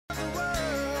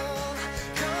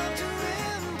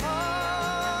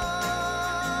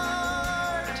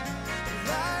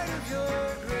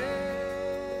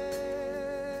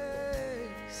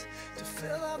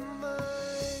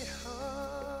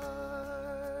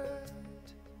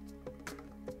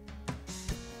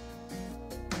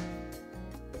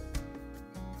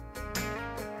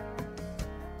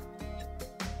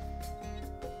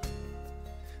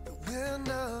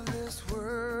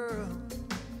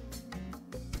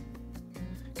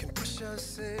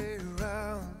just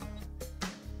around,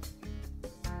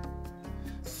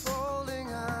 folding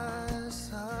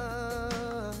us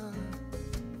up,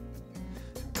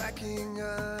 backing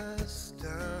us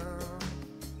down.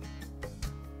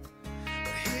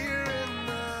 But here in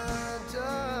the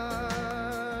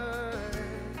dark,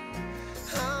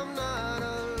 I'm not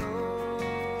alone.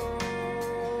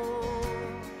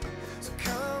 So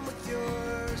come with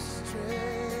your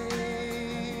strength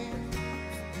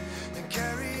and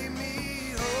carry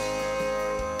me home.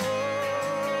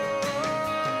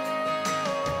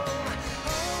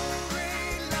 Oh,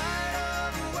 great light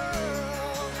of the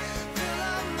world, fill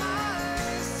up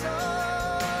my soul.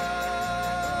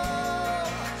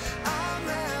 I've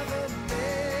never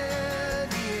been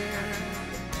here,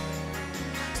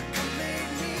 so come make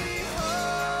me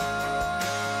whole.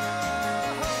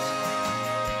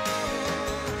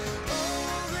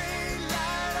 Oh, great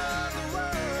light of the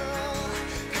world,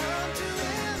 come to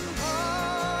impart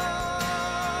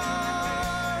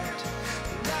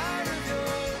the light of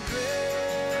your grace.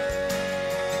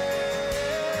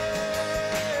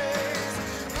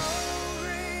 Oh,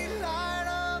 great light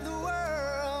of the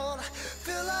world,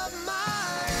 fill up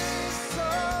my soul.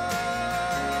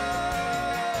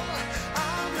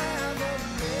 I've never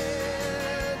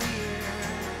been here,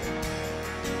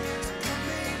 so come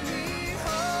make me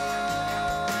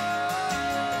whole.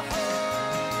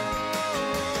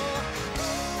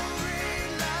 Oh,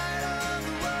 great light of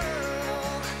the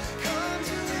world, come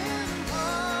to impart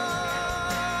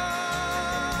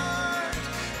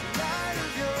the light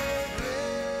of your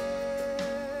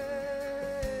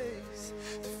grace,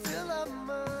 to fill up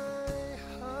my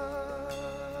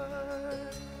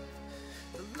heart.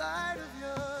 The light of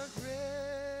your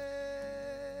grace,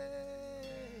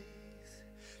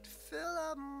 to fill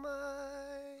up my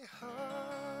heart.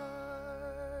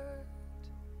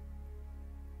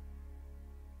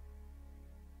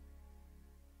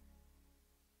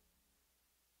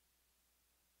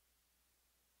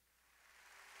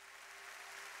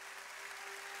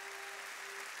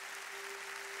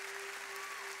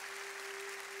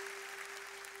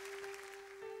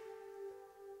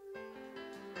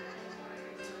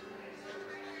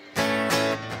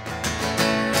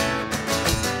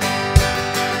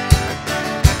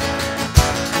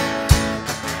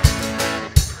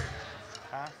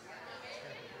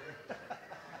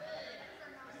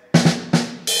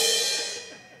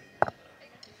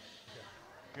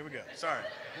 Here we go. Sorry.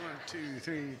 1, 2,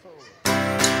 3, 4.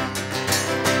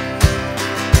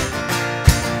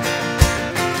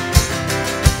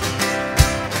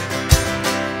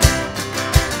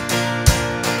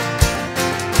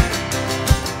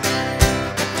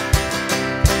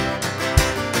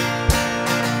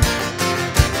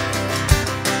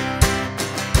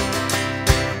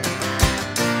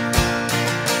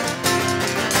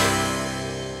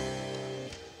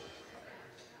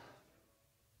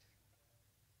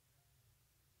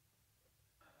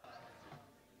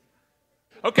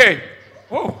 Okay.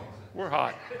 Whoa, we're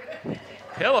hot.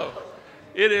 Hello.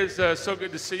 It is so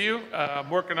good to see you.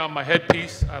 I'm working on my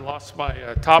headpiece. I lost my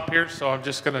top here, so I'm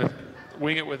just going to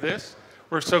wing it with this.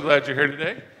 We're so glad you're here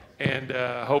today, and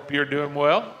hope you're doing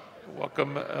well.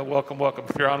 Welcome, welcome, welcome.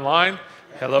 If you're online,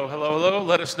 hello, hello, hello.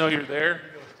 Let us know you're there.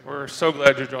 We're so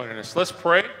glad you're joining us. Let's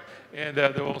pray, and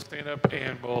then we'll stand up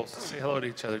and we'll say hello to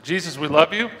each other. Jesus, we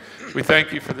love you. We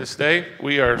thank you for this day.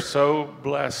 We are so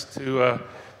blessed to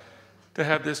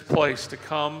have this place to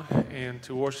come and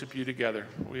to worship you together.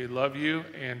 We love you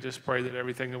and just pray that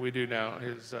everything that we do now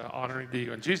is honoring to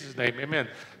you. In Jesus' name, amen.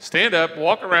 Stand up,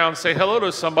 walk around, say hello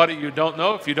to somebody you don't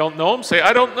know. If you don't know them, say,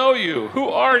 I don't know you. Who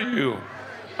are you?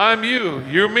 I'm you.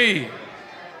 You're me.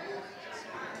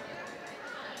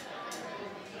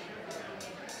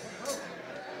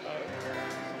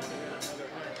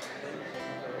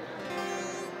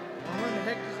 When the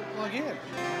heck does it plug in?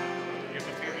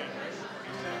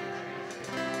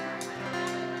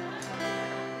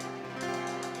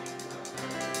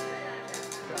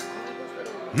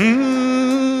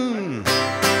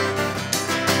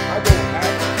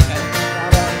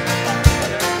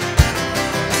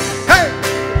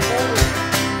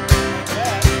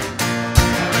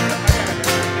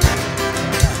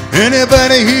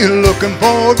 Anybody here looking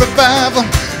for revival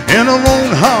in their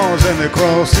own house and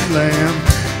across the land?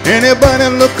 Anybody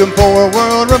looking for a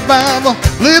world revival?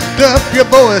 Lift up your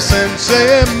voice and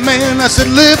say amen. I said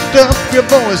lift up your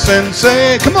voice and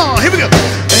say, come on, here we go.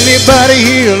 Anybody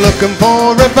here looking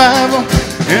for revival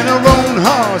in their own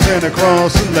house and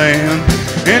across the land?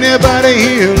 Anybody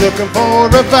here looking for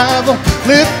revival?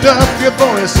 Lift up your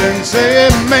voice and say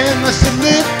amen. I said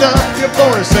lift up your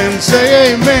voice and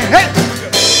say amen. Hey!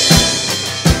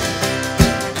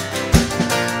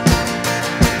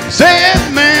 Say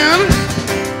amen.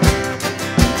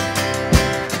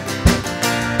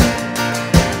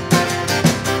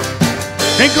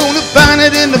 Ain't gonna find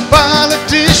it in the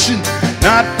politician,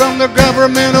 not from the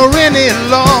government or any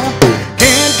law.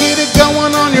 Can't get it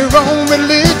going on your own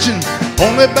religion,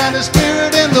 only by the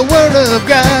Spirit and the Word of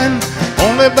God.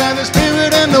 Only by the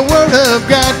Spirit and the Word of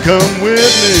God. Come with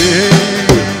me.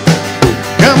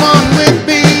 Come on with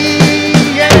me,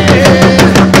 yeah.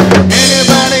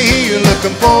 Anybody here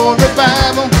looking for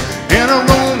revival in our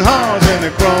own hearts and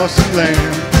across the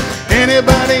land?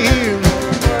 Anybody here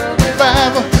looking for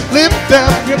revival? Lift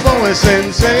up your voice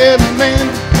and say amen.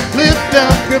 Lift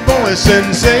up your voice and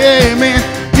say amen.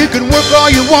 You can work all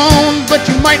you want, but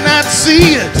you might not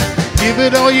see it. Give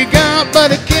it all you got, but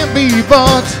it can't be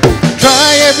bought.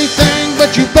 Try everything,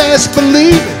 but you best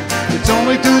believe it. It's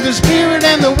only through the Spirit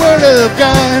and the Word of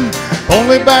God.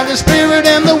 Only by the Spirit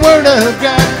and the Word of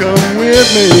God. Come with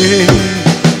me.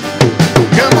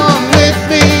 Come on with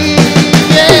me,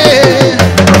 yeah.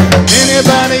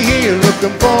 Anybody here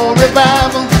looking for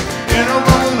revival in our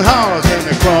own hearts and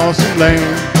across the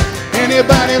land?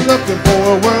 Anybody looking for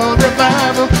a world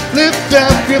revival? Lift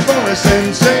up your voice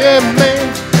and say amen.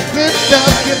 Lift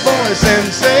up your voice and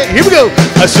say, here we go.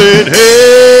 I said,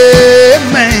 hey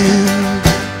man.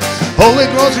 Holy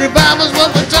Ghost revival's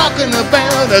what we're talking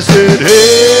about. I said,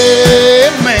 hey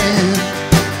man.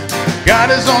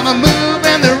 God is on the move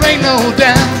and there ain't no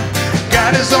doubt.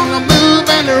 God is on the move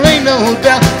and there ain't no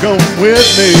doubt. Come with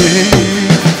me.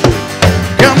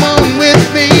 Come on with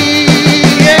me,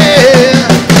 yeah.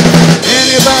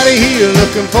 Anybody here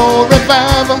looking for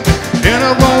revival in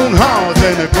our own hearts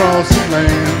and across the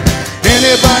land?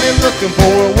 Anybody looking for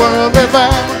a world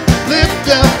revival? Lift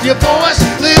up your voice,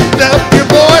 lift up your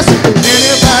voice.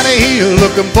 Anybody here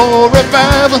looking for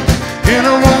revival in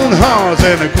our own hearts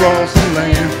and across the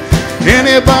land?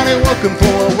 Anybody looking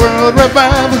for a world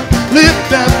revival?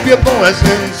 Lift up your voice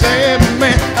and say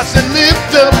amen. I said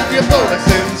lift up your voice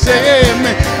and say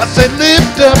amen. I said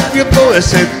lift up your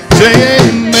voice and say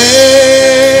amen.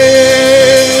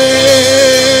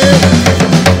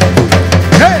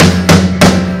 Hey!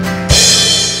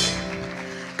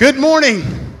 Good morning.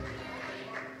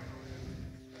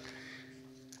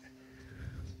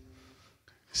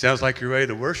 Sounds like you're ready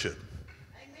to worship.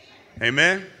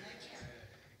 Amen.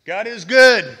 God is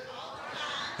good.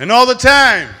 And all the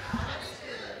time.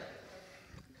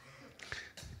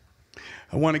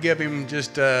 I want to give him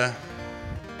just, I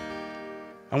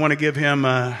want to give him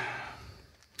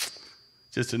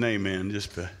just an amen.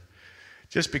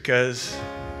 Just because,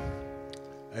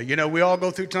 you know, we all go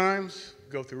through times,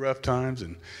 go through rough times.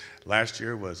 And last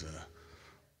year was a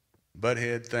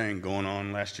butthead thing going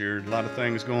on. Last year, a lot of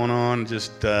things going on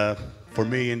just for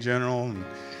me in general. And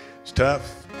it's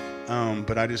tough.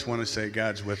 But I just want to say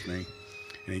God's with me.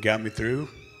 And he got me through.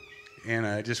 And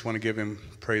I just want to give him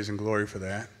praise and glory for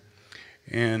that.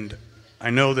 And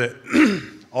I know that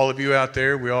all of you out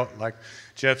there, we all, like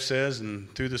Jeff says, and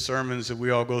through the sermons that we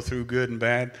all go through, good and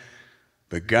bad.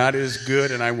 But God is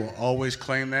good, and I will always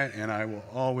claim that, and I will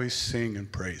always sing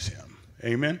and praise him.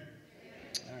 Amen?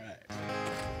 All right.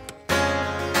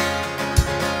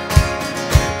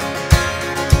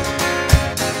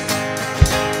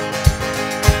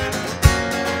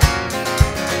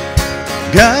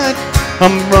 God,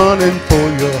 I'm running for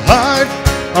your heart.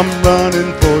 I'm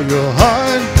running for your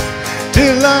heart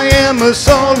till I am a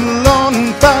soul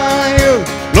on fire.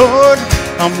 Lord,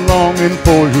 I'm longing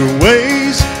for your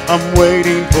ways. I'm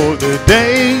waiting for the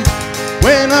day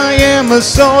when I am a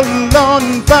soul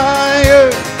on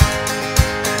fire.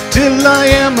 Till I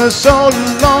am a soul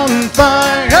on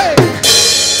fire. Hey!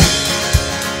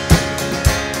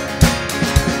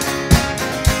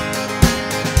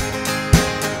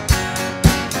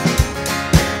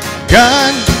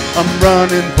 God, I'm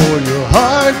running for your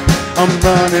heart. I'm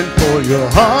running for your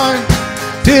heart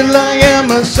till I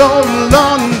am a soul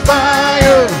on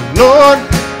fire. Lord,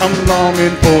 I'm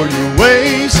longing for your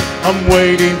ways. I'm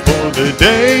waiting for the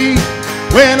day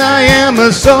when I am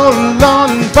a soul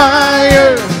on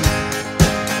fire.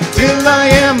 Till I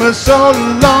am a soul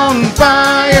on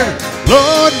fire.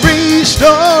 Lord,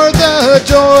 restore the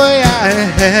joy I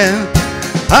have.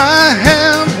 I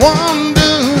have one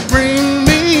to bring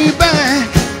me back.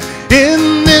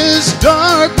 In this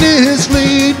darkness,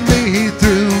 lead me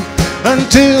through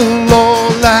until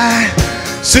all I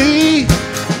see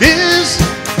is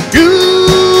you.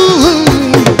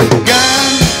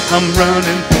 God, I'm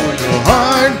running for your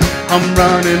heart. I'm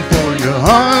running for your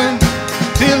heart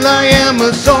till I am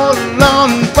a soul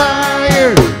on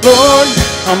fire. Lord,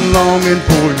 I'm longing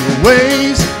for your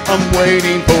ways. I'm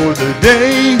waiting for the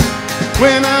day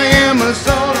when I am a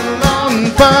soul on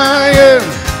fire.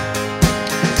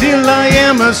 I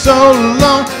am a soul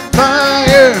on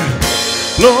fire.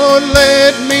 Lord,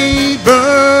 let me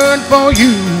burn for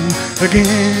you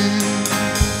again.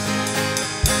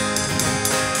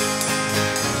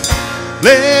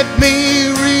 Let me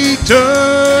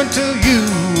return to you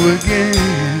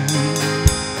again.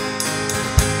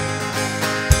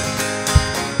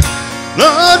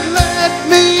 Lord, let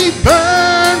me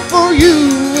burn for you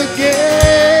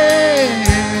again.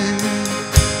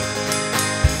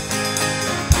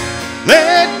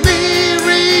 Let me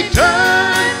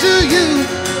return to you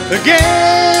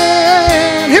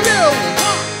again. Here we go.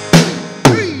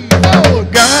 1, 3, 4.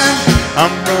 God,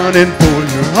 I'm running for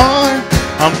your heart.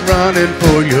 I'm running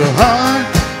for your heart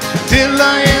till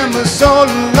I am a soul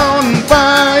on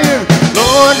fire.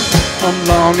 Lord, I'm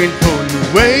longing for your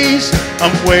ways.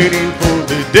 I'm waiting for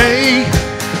the day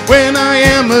when I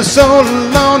am a soul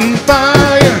on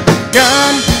fire.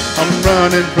 God, I'm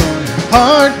running for your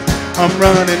heart. I'm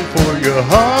running for your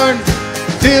heart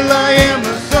till I am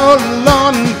a soul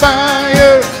on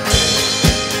fire.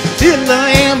 Till I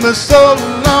am a soul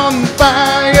on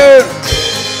fire.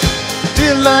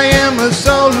 Till I am a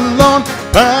soul on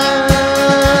fire.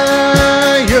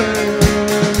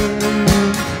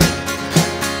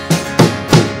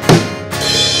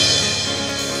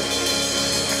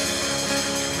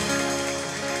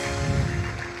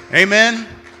 Amen.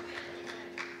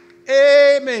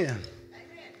 Amen.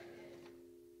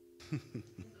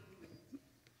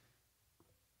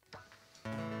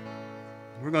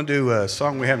 We're going to do a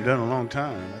song we haven't done in a long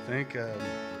time, I think.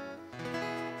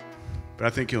 But I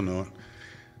think you'll know it.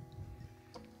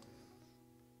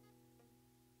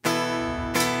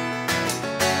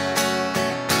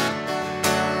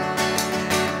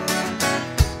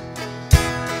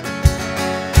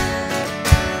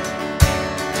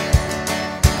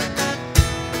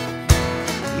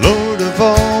 Lord of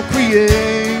all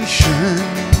creation,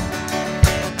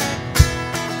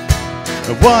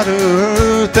 of water,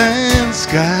 earth, and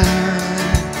sky,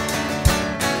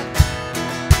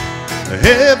 the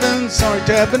heavens are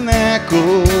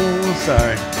tabernacle,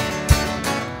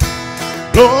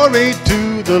 glory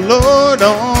to the Lord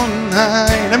on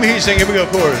high. Let me hear you sing. Here we go,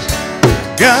 chorus.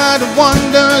 God of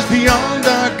wonders beyond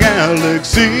our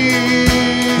galaxy,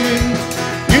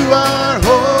 you are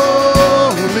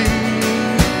holy,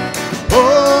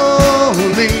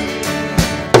 holy.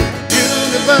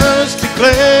 Universe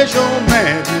declares your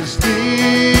majesty.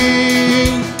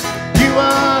 You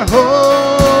are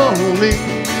holy,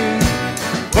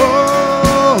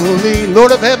 holy.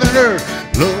 Lord of heaven and earth,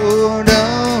 Lord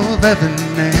of heaven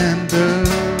and earth,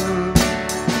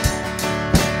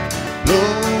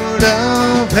 Lord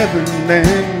of heaven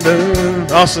and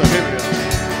earth. Awesome. Here we go.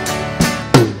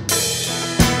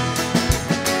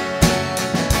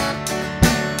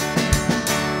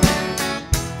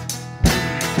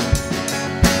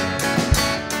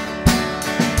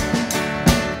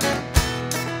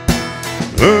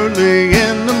 Early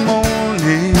in the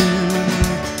morning,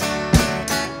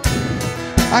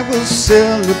 I will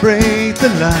celebrate the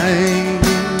light.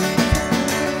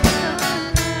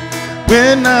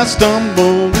 When I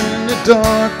stumble in the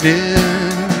darkness,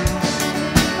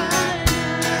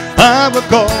 I will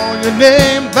call your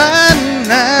name by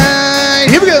night.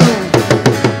 Here we go.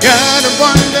 God of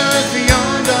wonders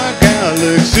beyond our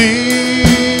galaxy,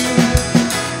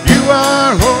 you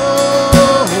are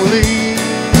holy,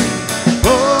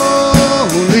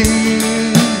 holy.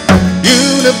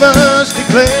 Universe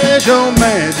declares your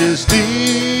majesty.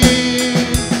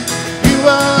 You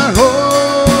are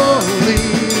holy,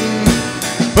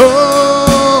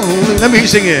 holy. Let me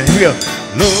sing it. Here we go.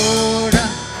 Lord,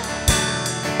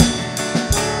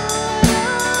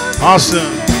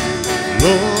 awesome.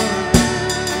 Lord,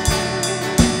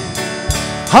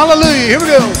 hallelujah. Here we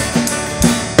go.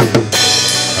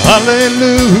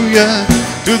 Hallelujah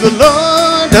to the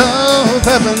Lord of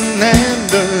heaven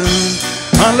and earth.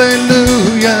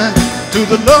 Hallelujah to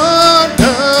the Lord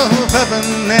of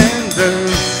heaven and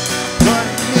earth.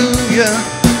 Hallelujah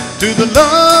to the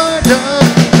Lord of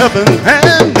heaven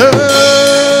and earth.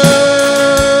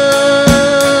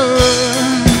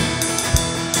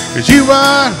 'Cause you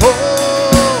are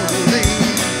holy,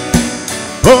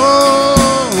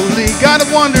 holy. God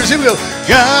of wonders, here we go.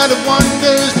 God of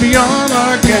wonders beyond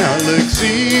our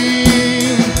galaxy.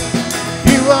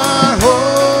 You are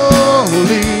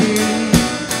holy,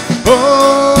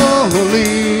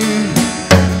 holy.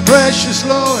 Precious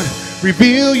Lord,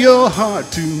 reveal your heart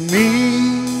to me.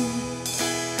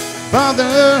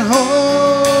 Father,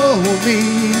 holy,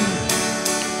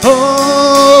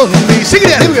 holy. Sing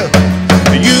it out, here we go.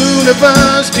 The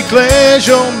universe declares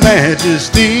your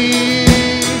majesty.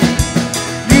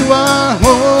 You are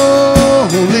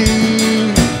holy,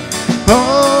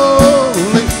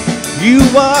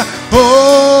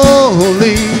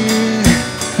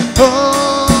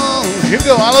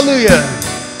 hallelujah.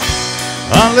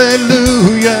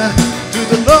 Hallelujah to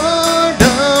the Lord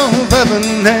of heaven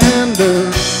and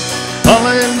earth.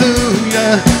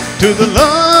 Hallelujah to the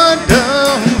Lord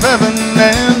of heaven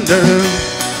and earth.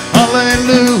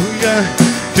 Hallelujah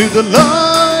to the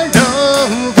Lord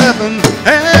of heaven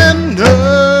and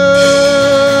earth.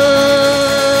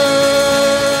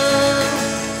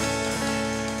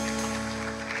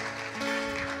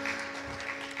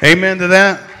 Amen to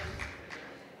that.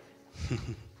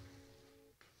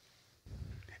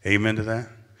 Amen to that.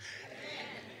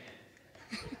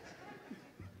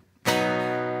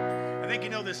 I think you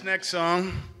know this next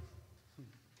song.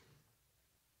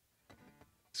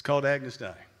 It's called Agnes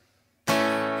Die.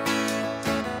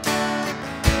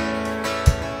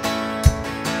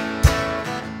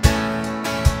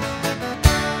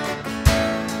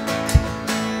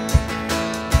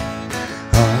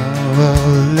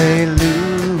 Hallelujah.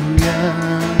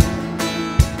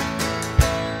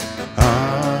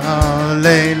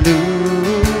 Hallelujah.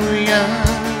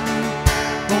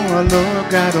 Oh, our Lord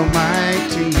God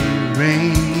Almighty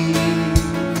reign.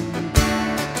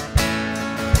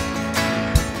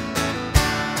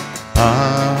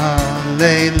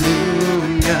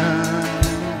 Hallelujah.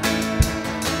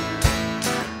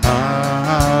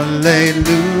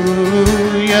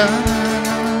 Hallelujah.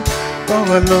 Oh,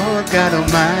 our Lord God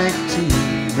Almighty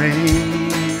reign.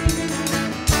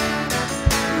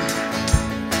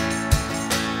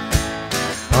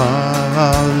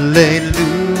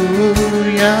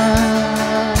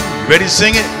 Hallelujah. Ready to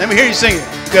sing it? Let me hear you sing it.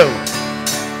 Go.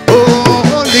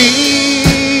 Holy,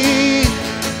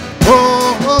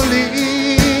 holy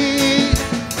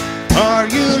are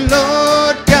you,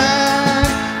 Lord God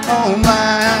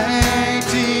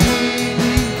Almighty.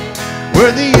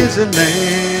 Worthy is the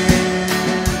Lamb,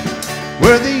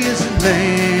 worthy is the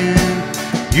Lamb.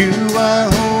 You are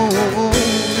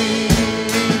holy.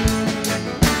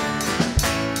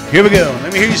 Here we go.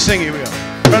 Let me hear you sing it. Here we go.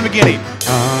 From the beginning.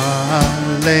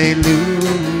 Hallelujah.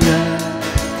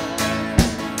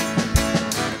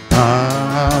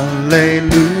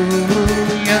 Hallelujah.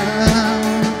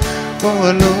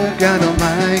 For Lord God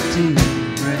Almighty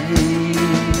reign.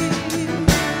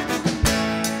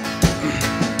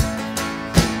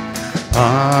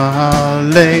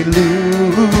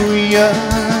 Hallelujah.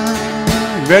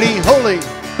 Ready? Holy.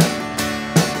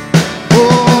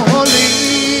 Holy.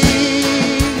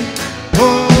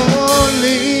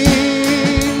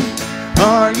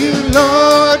 Are you,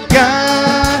 Lord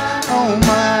God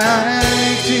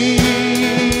Almighty?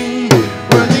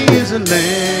 Worthy is the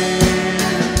Lamb,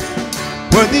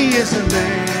 worthy is the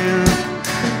Lamb.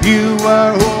 You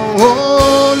are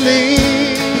holy,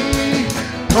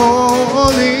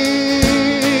 holy.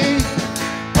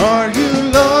 Are you,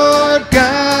 Lord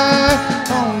God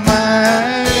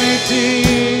Almighty?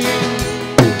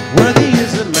 Worthy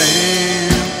is the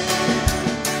Lamb,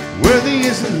 worthy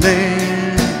is the Lamb.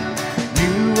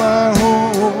 Are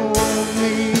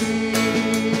holy.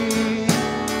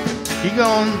 Keep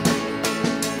going.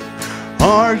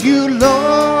 Are you,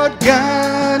 Lord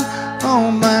God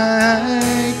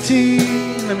Almighty?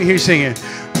 Let me hear you sing it.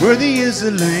 Worthy is the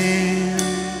Lamb,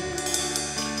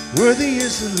 worthy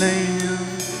is the Lamb.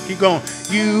 Keep going.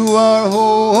 You are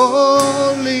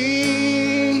holy,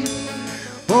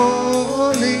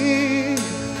 holy.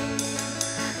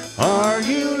 Are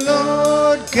you,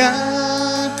 Lord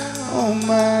God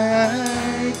Almighty?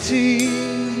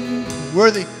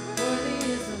 Worthy.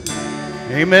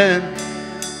 Amen.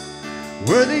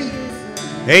 Worthy.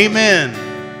 Amen.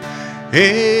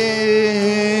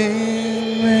 Amen.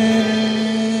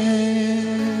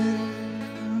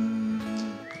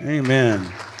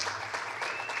 Amen.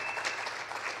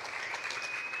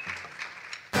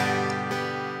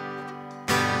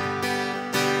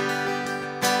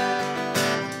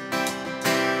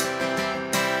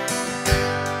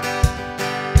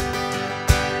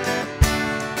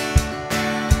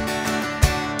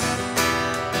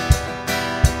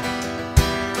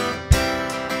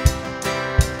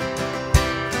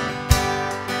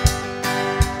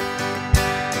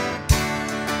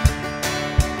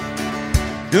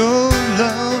 Your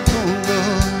love, oh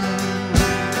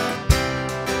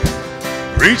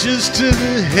Lord, reaches to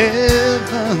the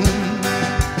heaven,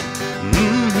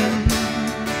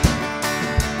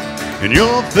 and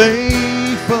your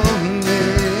faithfulness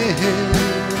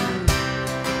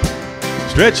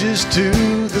stretches to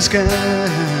the sky.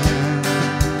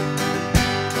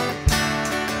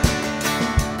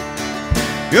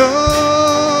 Your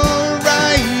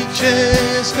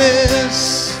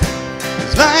righteousness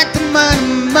is like the mighty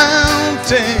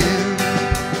mountain,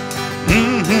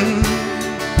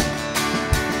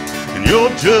 and your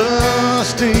judgment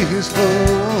trust is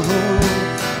full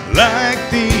like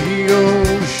the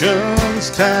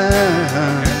ocean's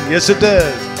tide. Yes, it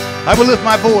does. I will lift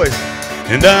my voice,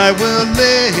 and I will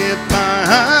lift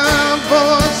my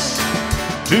voice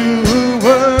to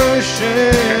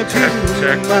worship you,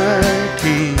 my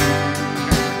King.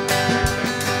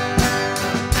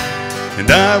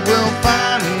 And I will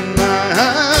find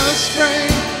my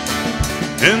strength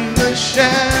in the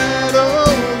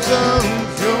shadows of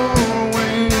your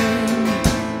wings.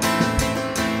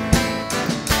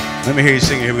 Let me hear you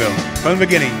sing it. Here we go. From the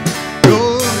beginning.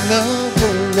 Your love,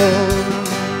 oh Lord,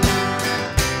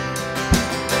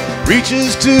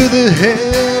 reaches to the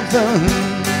heavens.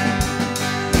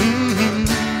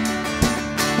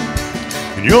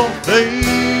 And your faithfulness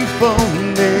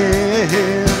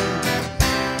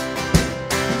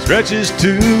stretches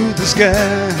to the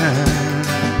sky.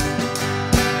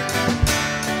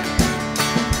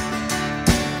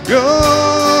 Your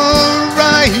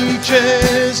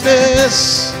righteousness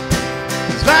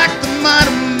is like the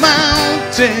mighty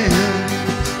mountains,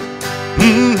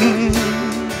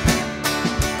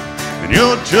 and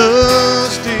your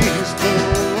justice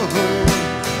flows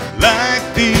like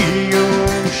the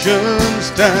ocean's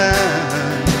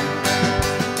tide.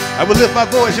 I will lift my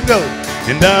voice and go.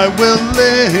 And I will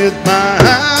lift my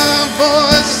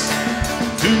voice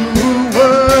to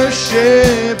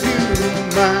worship you,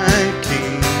 my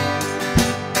King.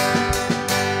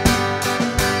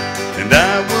 And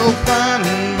I will find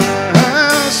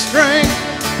my strength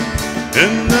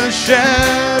in the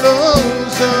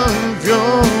shadows of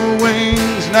your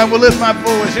wings. And I will lift my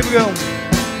voice. Here we go.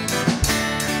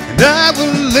 And I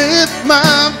will lift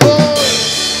my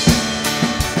voice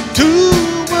to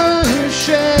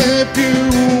worship you,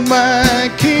 my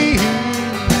King.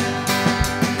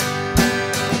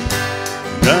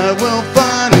 And I will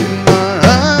find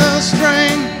my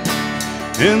strength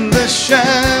in the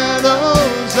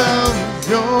shadows of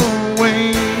your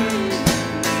wings.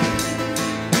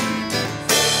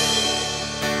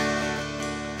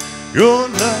 Your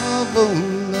love, oh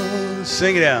Lord,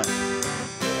 sing it out,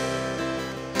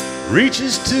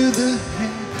 reaches to the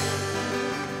heavens.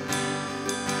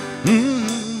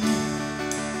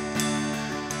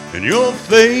 And your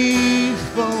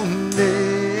faithfulness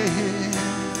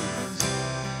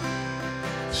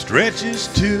stretches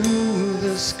to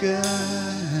the sky.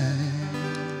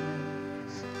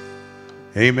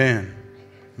 Amen.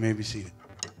 You may be seated.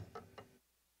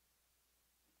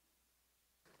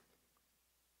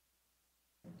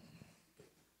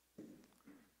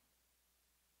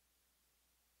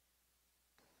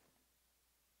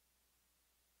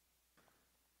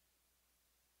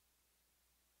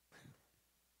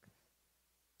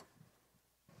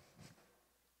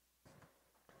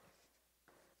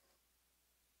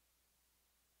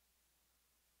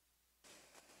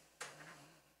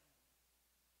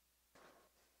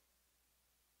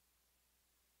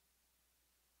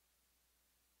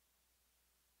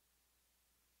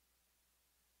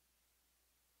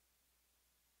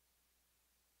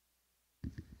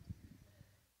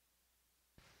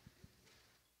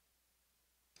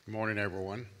 Good morning,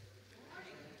 everyone.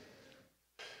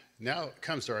 Now it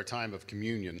comes to our time of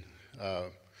communion.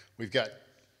 We've got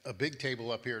a big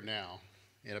table up here now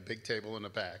and a big table in the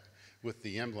back with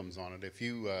the emblems on it. If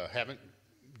you haven't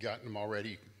gotten them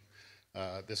already,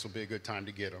 this will be a good time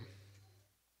to get them.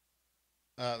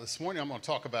 This morning I'm going to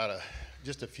talk about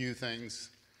just a few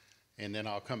things, and then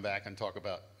I'll come back and talk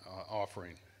about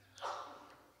offering.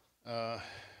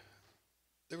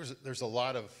 There's a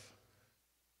lot of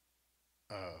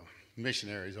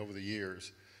missionaries over the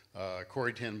years,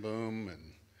 Corrie ten Boom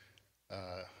and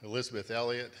Elizabeth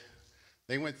Elliot.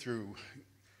 They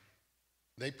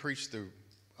preached the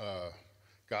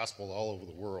gospel all over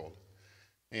the world.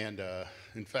 And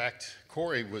in fact,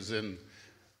 Corrie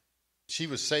she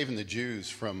was saving the Jews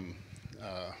from,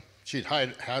 she'd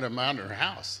had them out in her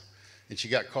house, and she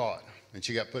got caught, and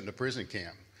she got put in a prison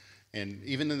camp. And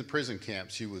even in the prison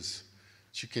camp,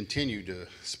 she continued to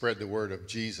spread the word of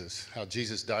Jesus, how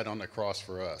Jesus died on the cross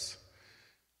for us.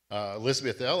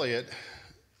 Elizabeth Elliot,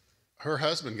 her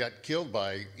husband got killed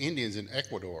by Indians in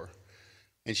Ecuador,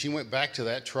 and she went back to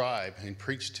that tribe and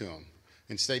preached to them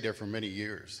and stayed there for many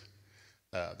years.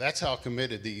 That's how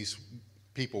committed these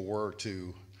people were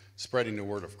to spreading the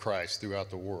word of Christ throughout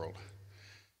the world.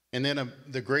 And then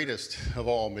the greatest of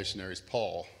all missionaries,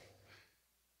 Paul.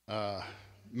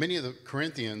 Many of the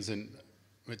Corinthians, and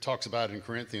it talks about in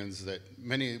Corinthians that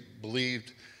many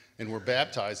believed and were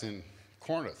baptized in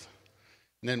Corinth.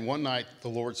 And then one night the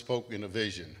Lord spoke in a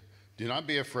vision. Do not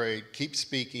be afraid, keep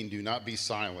speaking, do not be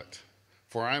silent,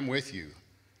 for I am with you.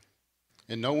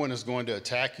 and no one is going to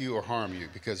attack you or harm you,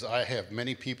 because I have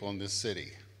many people in this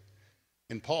city.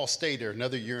 And Paul stayed there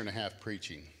another year and a half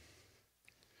preaching.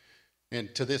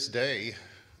 And to this day,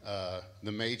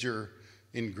 the major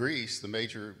in Greece, the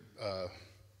major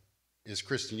is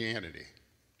Christianity.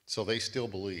 So they still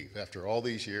believe after all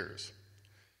these years.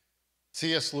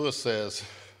 C.S. Lewis says,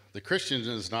 the Christian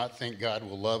does not think God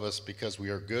will love us because we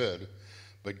are good,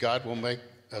 but God will make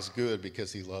us good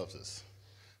because he loves us.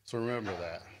 So remember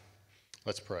that.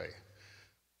 Let's pray.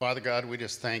 Father God, we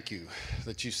just thank you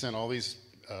that you sent all these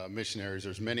missionaries.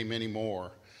 There's many, many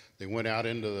more. They went out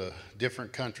into the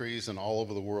different countries and all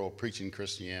over the world preaching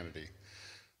Christianity.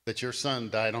 That your son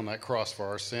died on that cross for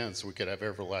our sins so we could have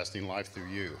everlasting life through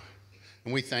you.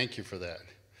 And we thank you for that.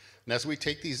 And as we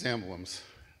take these emblems,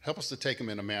 help us to take them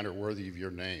in a manner worthy of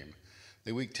your name.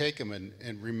 That we take them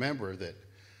and remember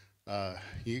that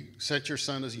you sent your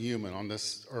son as a human on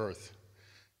this earth,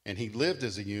 and he lived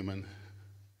as a human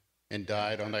and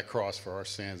died on that cross for our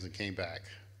sins and came back.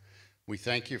 We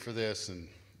thank you for this, and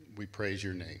we praise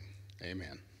your name.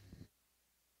 Amen.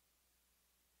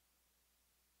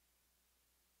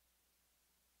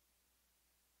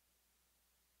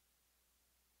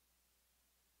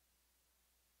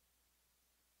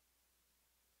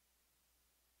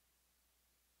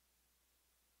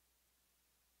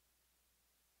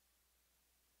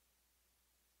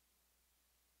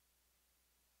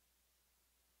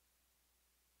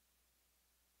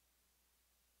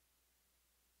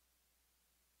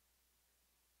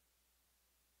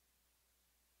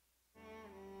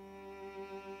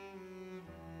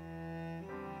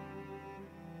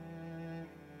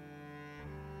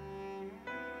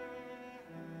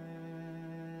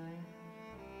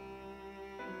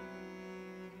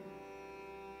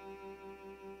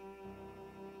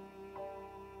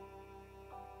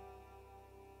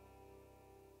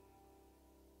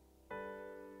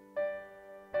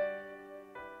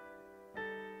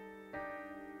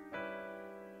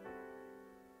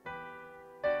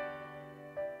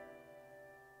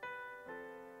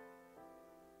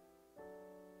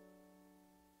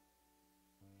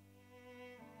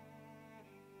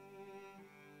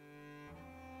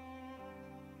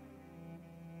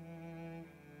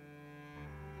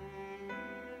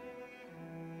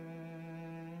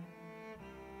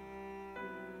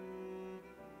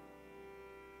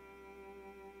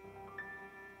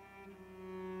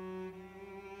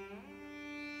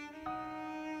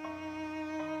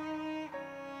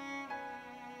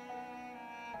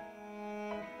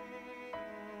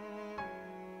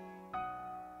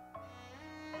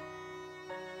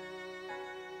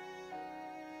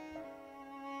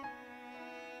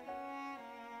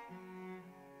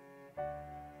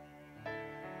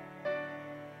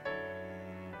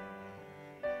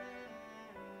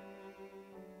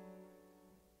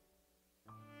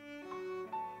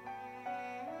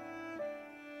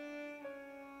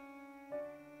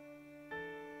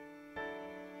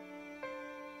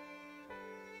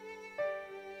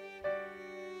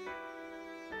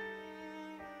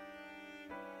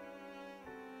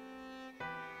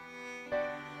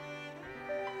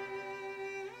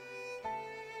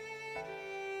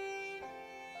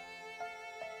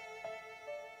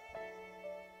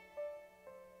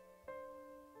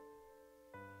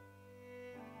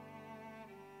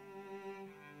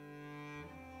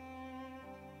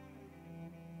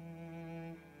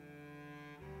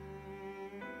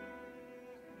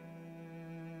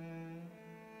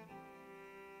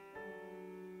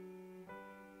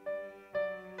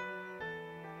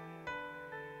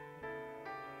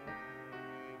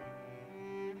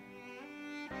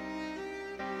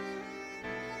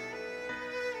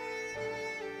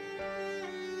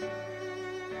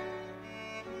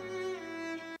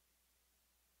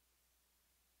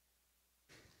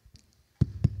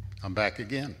 I'm back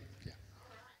again.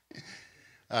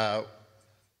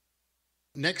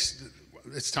 Next,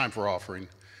 it's time for offering.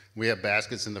 We have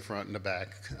baskets in the front and the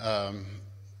back.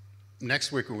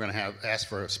 Next week, we're going to ask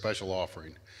for a special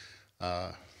offering.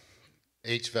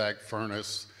 HVAC,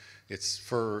 furnace. It's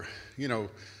for,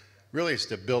 really it's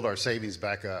to build our savings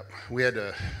back up. We had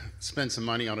to spend some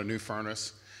money on a new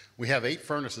furnace. We have 8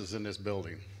 furnaces in this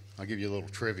building. I'll give you a little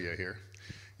trivia here.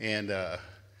 And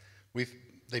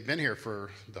they've been here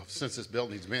since this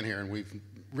building's been here, and we've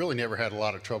really never had a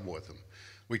lot of trouble with them.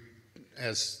 We,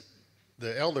 as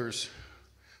the elders,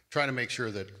 try to make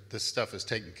sure that this stuff is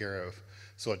taken care of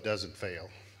so it doesn't fail.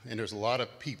 And there's a lot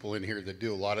of people in here that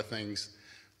do a lot of things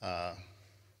that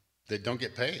don't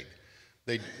get paid.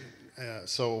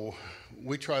 So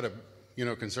we try to,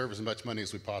 conserve as much money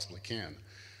as we possibly can.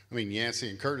 I mean, Yancey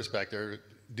and Curtis back there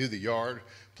do the yard,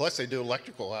 plus they do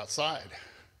electrical outside.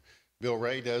 Bill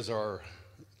Ray does our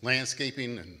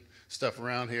landscaping and stuff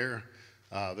around here.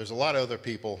 There's a lot of other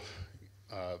people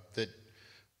that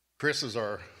Chris is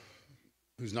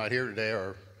who's not here today,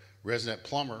 our resident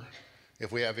plumber.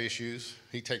 If we have issues,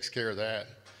 he takes care of that.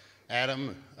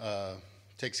 Adam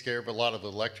takes care of a lot of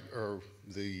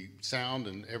the sound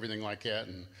and everything like that,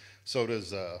 and so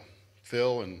does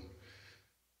Phil and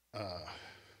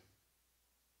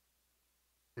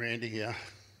Randy, yeah,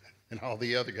 and all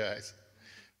the other guys.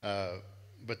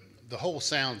 But the whole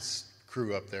sounds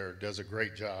crew up there does a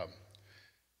great job.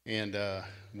 And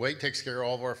Wade takes care of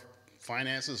all of our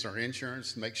finances, our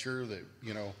insurance, make sure that,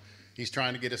 he's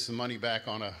trying to get us some money back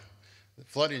on a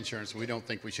flood insurance we don't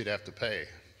think we should have to pay.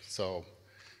 So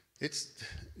it's,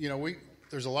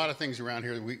 there's a lot of things around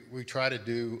here that we try to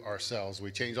do ourselves.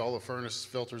 We change all the furnace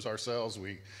filters ourselves.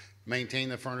 We maintain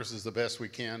the furnaces the best we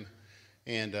can.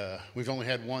 And we've only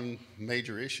had one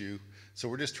major issue. So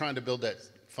we're just trying to build that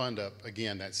fund up,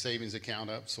 again, that savings account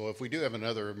up. So if we do have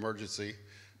another emergency,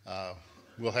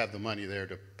 we'll have the money there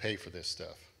to pay for this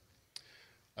stuff.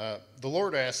 The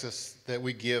Lord asks us that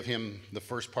we give him the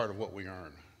first part of what we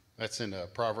earn. That's in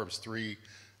Proverbs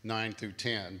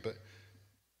 3:9-10. But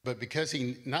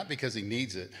not because he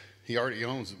needs it, he already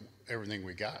owns everything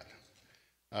we got.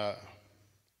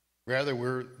 Rather,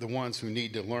 we're the ones who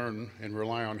need to learn and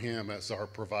rely on him as our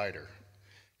provider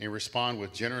and respond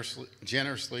with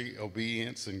generously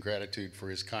obedience and gratitude for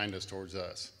his kindness towards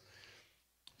us.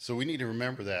 So we need to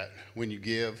remember that when you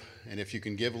give, and if you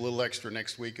can give a little extra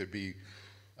next week, it'd be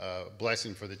a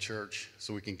blessing for the church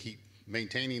so we can keep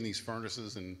maintaining these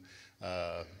furnaces and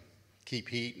keep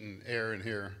heat and air in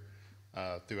here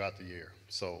throughout the year.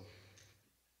 So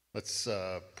let's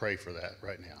pray for that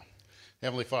right now.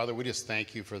 Heavenly Father, we just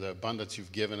thank you for the abundance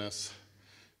you've given us,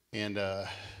 and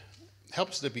help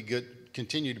us to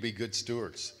continue to be good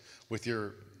stewards with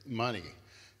your money,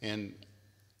 and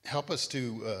help us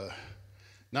to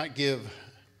not give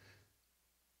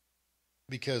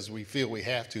because we feel we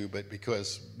have to, but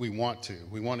because we want to.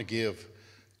 We want to give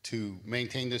to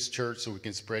maintain this church so we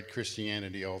can spread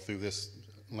Christianity all through this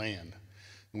land.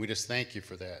 And we just thank you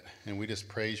for that, and we just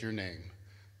praise your name.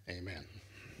 Amen.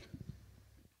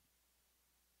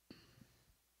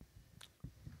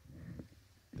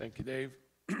 Thank you, Dave.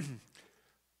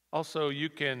 Also, you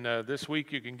can, this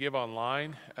week, you can give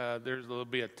online. There'll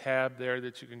be a tab there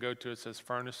that you can go to. It says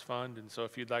Furnace Fund. And so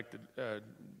if you'd like to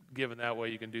give in that way,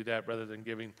 you can do that rather than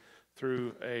giving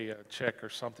through a check or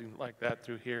something like that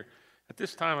through here. At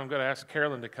this time, I'm going to ask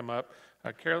Carolyn to come up.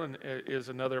 Carolyn is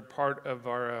another part of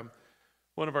our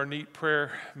one of our neat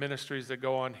prayer ministries that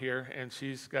go on here, and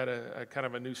she's got a kind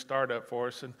of a new startup for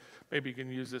us. And maybe you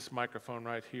can use this microphone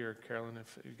right here, Carolyn,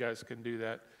 if you guys can do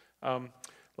that.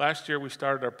 Last year we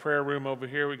started our prayer room over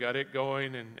here. We got it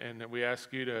going, and we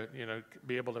ask you to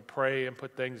be able to pray and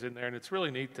put things in there. And it's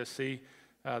really neat to see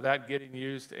that getting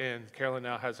used. And Carolyn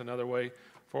now has another way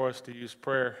for us to use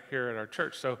prayer here at our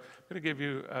church. So I'm going to give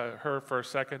you her for a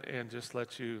second and just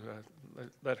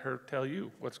let her tell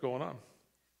you what's going on.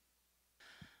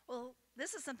 Well,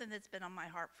 this is something that's been on my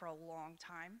heart for a long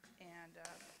time, and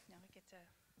now we get to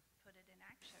put it in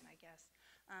action, I guess.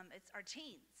 It's our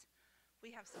teens.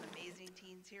 We have some amazing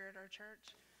teens here at our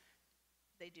church.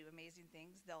 They do amazing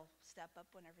things. They'll step up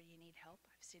whenever you need help.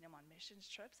 I've seen them on missions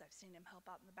trips. I've seen them help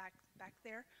out in the back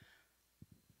there.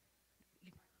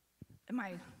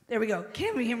 There we go.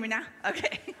 Can we hear me now?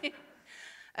 Okay.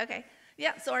 Okay.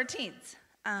 Yeah, so our teens.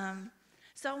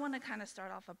 So I want to kind of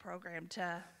start off a program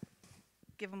to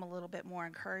give them a little bit more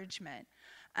encouragement.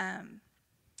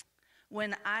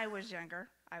 When I was younger,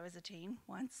 I was a teen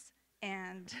once,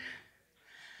 and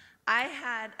I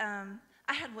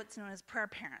had what's known as prayer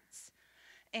parents.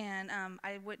 And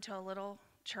I went to a little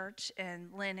church in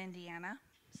Lynn, Indiana.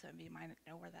 Some of you might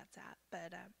know where that's at.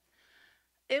 But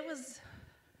it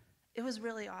was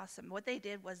really awesome. What they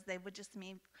did was they would just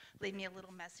leave me a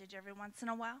little message every once in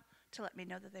a while to let me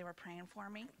know that they were praying for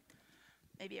me.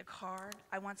 Maybe a card.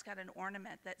 I once got an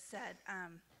ornament that said,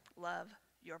 love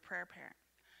your prayer parent.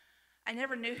 I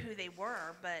never knew who they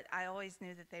were, but I always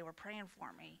knew that they were praying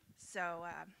for me. So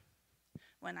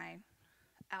when I'm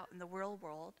out in the real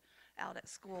world, out at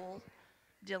school,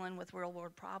 dealing with real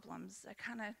world problems, I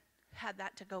kind of had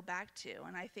that to go back to.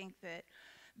 And I think that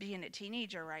being a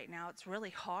teenager right now, it's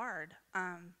really hard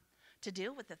to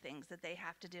deal with the things that they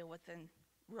have to deal with in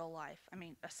real life. I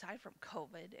mean, aside from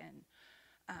COVID and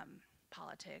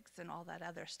politics and all that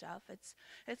other stuff,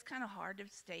 it's kind of hard to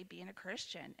stay being a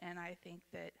Christian. And I think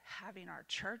that having our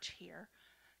church here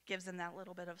gives them that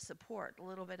little bit of support, a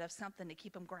little bit of something to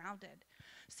keep them grounded.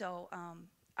 So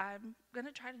I'm going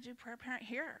to try to do prayer parent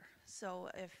here. So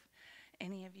if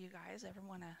any of you guys ever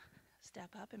want to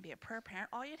step up and be a prayer parent,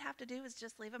 all you'd have to do is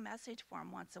just leave a message for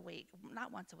them once a week.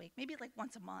 Not once a week, maybe like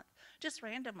once a month. Just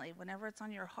randomly, whenever it's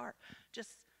on your heart.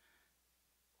 Just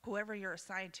whoever you're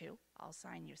assigned to, I'll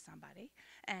assign you somebody.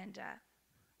 And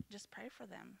just pray for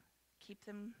them. Keep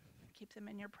them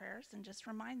in your prayers and just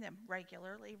remind them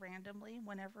regularly, randomly,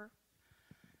 whenever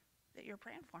that you're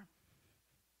praying for them.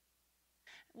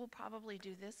 We'll probably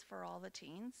do this for all the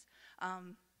teens.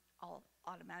 I'll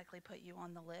automatically put you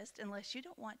on the list. Unless you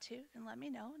don't want to, then let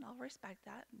me know, and I'll respect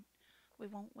that. And we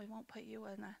won't put you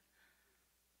in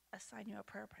assign you a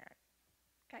prayer parent.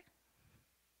 Okay?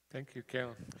 Thank you,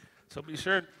 Carolyn. So be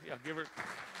sure, give her,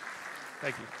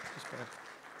 thank you. Just go ahead.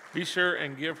 Be sure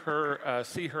and give her,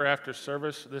 see her after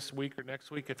service this week or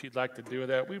next week if you'd like to do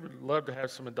that. We would love to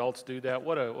have some adults do that.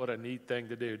 What a neat thing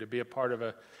to do, to be a part of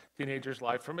a teenager's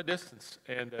life from a distance.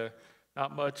 And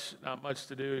not much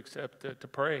to do except to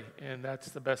pray. And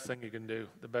that's the best thing you can do,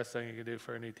 the best thing you can do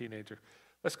for any teenager.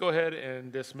 Let's go ahead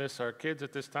and dismiss our kids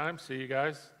at this time. See you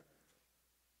guys.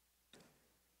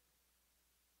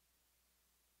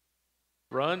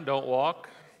 Run, don't walk.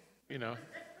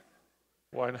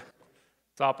 Why not?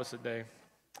 It's opposite day.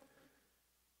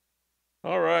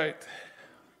 All right.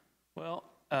 Well,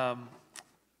 let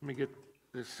me get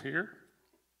this here.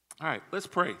 All right, let's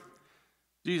pray.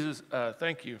 Jesus,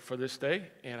 thank you for this day,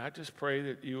 and I just pray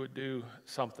that you would do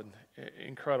something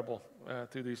incredible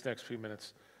through these next few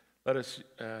minutes. Let us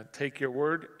take your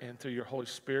word and through your Holy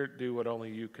Spirit do what only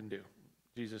you can do.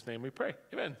 In Jesus' name we pray.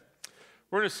 Amen.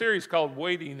 We're in a series called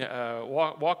Waiting,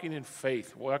 Walking in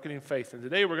Faith, Walking in Faith. And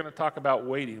today we're going to talk about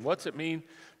waiting. What's it mean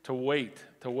to wait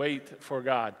for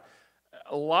God?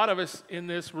 A lot of us in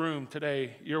this room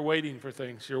today, you're waiting for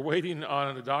things. You're waiting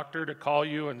on a doctor to call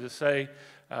you and to say,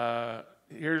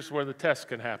 here's where the test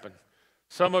can happen.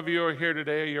 Some of you are here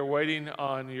today, you're waiting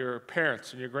on your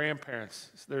parents and your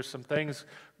grandparents. There's some things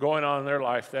going on in their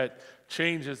life, that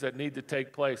changes that need to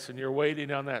take place, and you're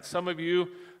waiting on that. Some of you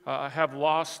have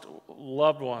lost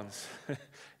loved ones,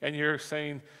 and you're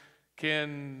saying,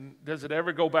 does it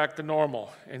ever go back to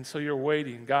normal? And so you're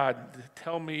waiting. God,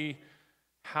 tell me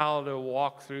how to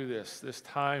walk through this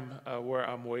time where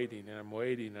I'm waiting, and I'm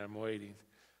waiting, and I'm waiting.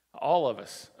 All of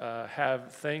us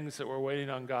have things that we're waiting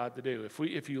on God to do.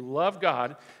 If you love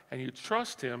God and you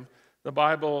trust Him, the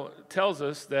Bible tells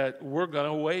us that we're going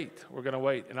to wait. We're going to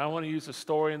wait. And I want to use a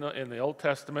story in the Old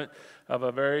Testament of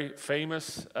a very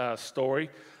famous story.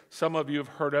 Some of you have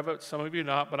heard of it, some of you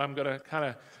not, but I'm going to kind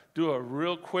of do a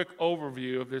real quick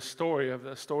overview of this story, of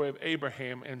the story of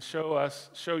Abraham, and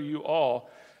show you all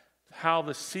how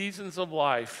the seasons of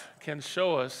life can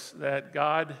show us that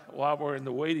God, while we're in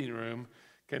the waiting room,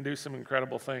 can do some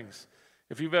incredible things.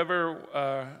 If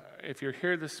you're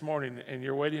here this morning and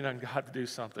you're waiting on God to do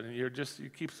something, and you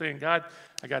keep saying, God,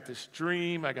 I got this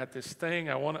dream, I got this thing,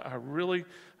 I want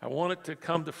it to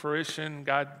come to fruition.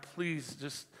 God, please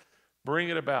just bring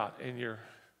it about. And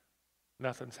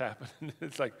nothing's happened.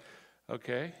 It's like,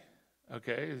 okay,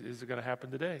 is it going to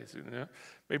happen today? Is it,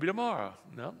 maybe tomorrow?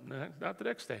 No, not the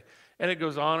next day. And it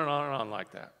goes on and on and on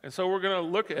like that. And so we're going to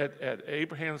look at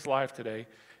Abraham's life today.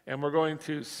 And we're going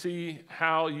to see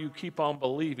how you keep on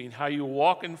believing, how you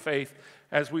walk in faith.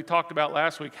 As we talked about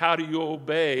last week, how do you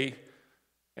obey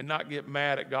and not get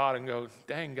mad at God and go,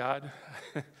 dang, God,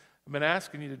 I've been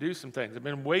asking you to do some things. I've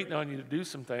been waiting on you to do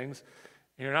some things,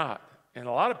 and you're not. And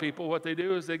a lot of people, what they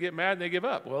do is they get mad and they give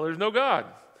up. Well, there's no God.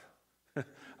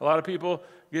 A lot of people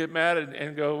get mad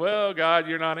and go, well, God,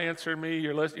 you're not answering me.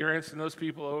 You're answering those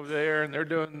people over there,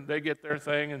 and they get their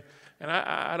thing, and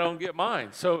I don't get mine.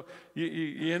 So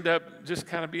you end up just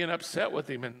kind of being upset with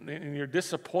him, and you're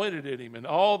disappointed in him. And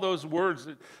all those words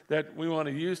that we want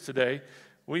to use today,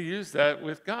 we use that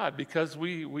with God because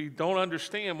we don't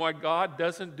understand why God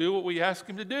doesn't do what we ask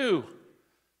him to do.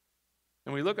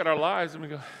 And we look at our lives and we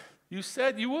go, you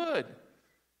said you would,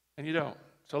 and you don't.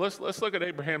 So let's look at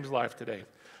Abraham's life today.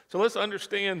 So let's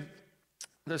understand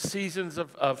the seasons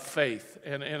of faith.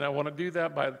 And I want to do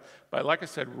that by, like I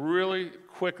said, really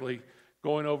quickly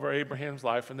going over Abraham's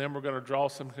life. And then we're going to draw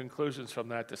some conclusions from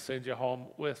that to send you home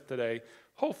with today.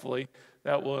 Hopefully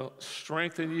that will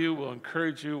strengthen you, will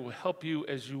encourage you, will help you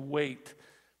as you wait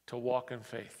to walk in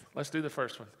faith. Let's do the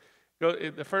first one.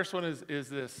 The first one is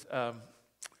this.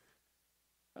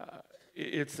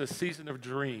 It's a season of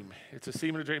dream. It's a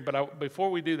season of dream. But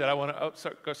before we do that, I want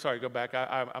to, go back.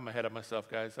 I'm ahead of myself,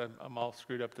 guys. I'm all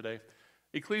screwed up today.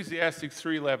 Ecclesiastes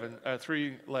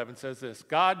 3:11 says this: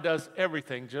 God does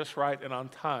everything just right and on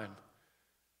time,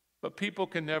 but people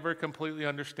can never completely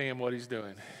understand what he's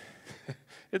doing.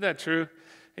 Isn't that true?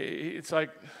 it's like,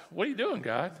 what are you doing,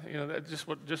 God? You know, that's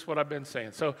just what I've been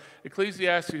saying. So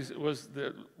Ecclesiastes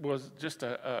was just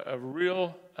a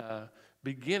real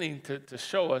beginning to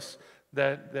show us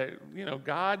that you know,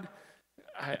 God,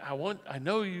 I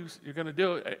know you're going to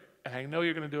do it, and I know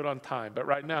you're going to do it on time. But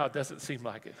right now, it doesn't seem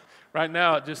like it. Right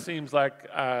now, it just seems like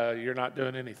you're not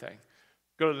doing anything.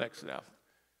 Go to the next now.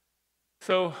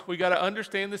 So we got to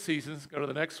understand the seasons. Go to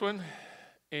the next one,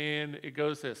 and it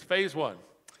goes this: phase one.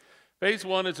 Phase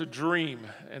one is a dream,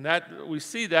 and that we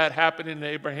see that happen in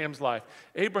Abraham's life.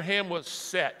 Abraham was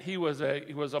set. He was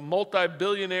a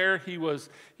multi-billionaire. He was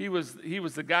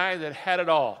the guy that had it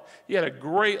all. He had a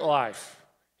great life.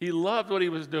 He loved what he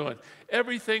was doing.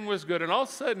 Everything was good, and all of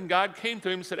a sudden, God came to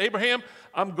him and said, "Abraham,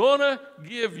 I'm gonna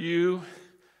give you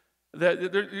that.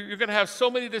 You're gonna have so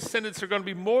many descendants. They're gonna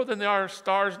be more than there are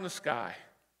stars in the sky."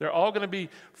 They're all going to be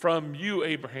from you,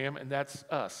 Abraham, and that's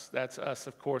us. That's us,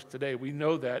 of course, today. We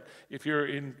know that if you're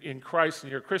in Christ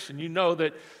and you're a Christian, you know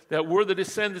that we're the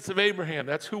descendants of Abraham.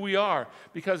 That's who we are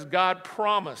because God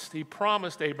promised. He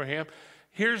promised Abraham,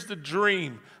 here's the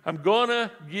dream. I'm going to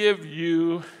give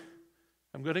you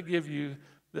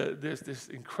this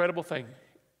incredible thing.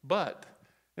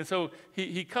 And so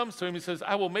he comes to him, he says,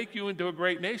 I will make you into a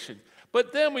great nation.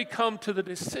 But then we come to the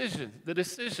decision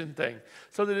thing.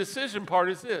 So the decision part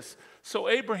is this. So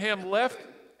Abraham left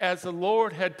as the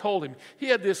Lord had told him. He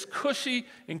had this cushy,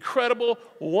 incredible,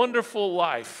 wonderful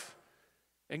life.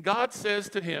 And God says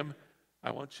to him,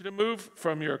 I want you to move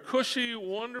from your cushy,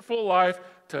 wonderful life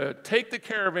to take the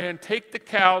caravan, take the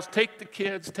cows, take the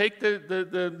kids, take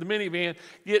the minivan,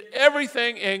 get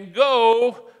everything and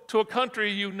go to a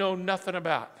country you know nothing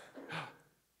about.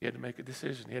 He had to make a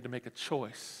decision. He had to make a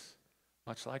choice.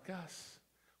 Much like us.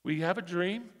 We have a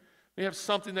dream. We have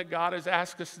something that God has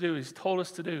asked us to do. He's told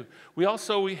us to do. We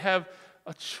have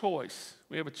a choice.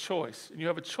 We have a choice. And you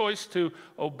have a choice to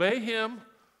obey him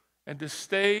and to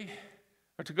stay,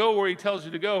 or to go where he tells you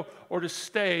to go, or to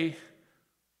stay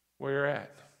where you're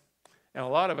at. And a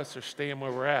lot of us are staying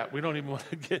where we're at. We don't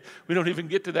even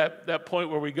get to that point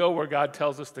where we go where God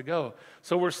tells us to go.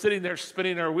 So we're sitting there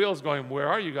spinning our wheels going, where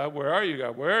are you, God? Where are you,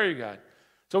 God? Where are you, God?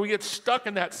 So we get stuck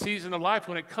in that season of life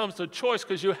when it comes to choice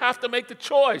because you have to make the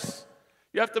choice.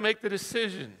 You have to make the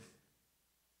decision. And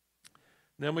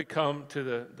then we come to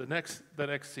the next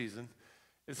season.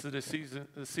 It's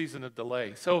the season of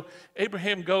delay. So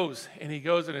Abraham goes and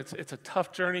it's a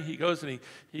tough journey. He goes and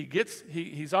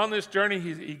he's on this journey.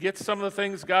 He gets some of the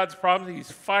things God's promised.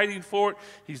 He's fighting for it.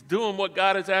 He's doing what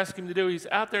God has asked him to do. He's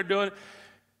out there doing it.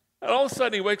 And all of a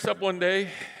sudden he wakes up one day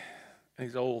and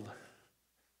he's old.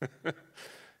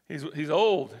 He's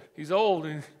old. He's old,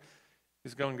 and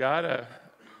he's going, God, I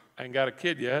ain't got a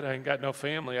kid yet. I ain't got no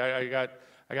family. I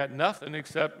got nothing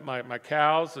except my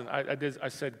cows, and I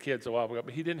said kids a while ago,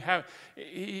 but he didn't have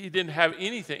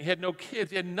anything. He had no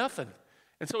kids. He had nothing.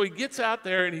 And so he gets out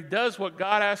there and he does what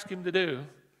God asked him to do.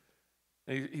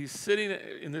 And he's sitting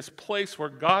in this place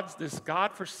where this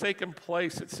God-forsaken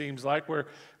place, it seems like,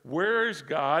 where is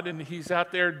God? And he's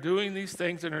out there doing these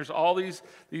things, and there's all these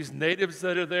natives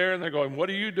that are there, and they're going, what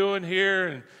are you doing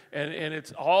here? And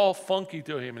it's all funky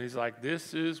to him, and he's like,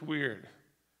 this is weird.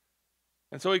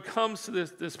 And so he comes to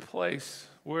this place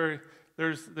where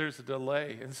there's a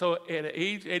delay. And so at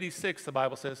age 86, the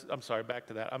Bible says, I'm sorry, back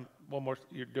to that. One more,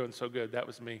 you're doing so good. That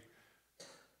was me.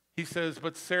 He says,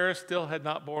 but Sarah still had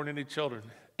not borne any children.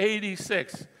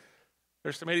 86.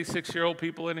 There's some 86-year-old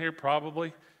people in here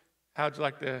probably. How'd you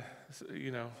like to,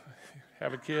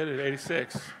 have a kid at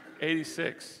 86?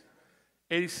 86.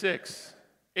 86.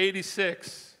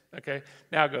 86. Okay,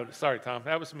 now sorry, Tom.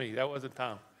 That was me. That wasn't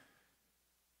Tom.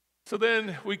 So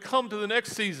then we come to the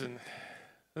next season.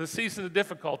 The season of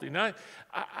difficulty. Now,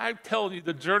 I tell you,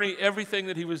 the journey, everything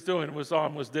that he was doing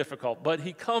was difficult. But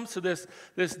he comes to this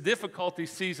difficulty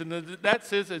season. That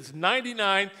says it's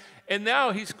 99, and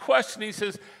now he's questioning. He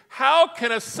says, how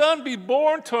can a son be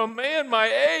born to a man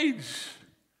my age?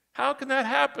 How can that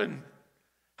happen?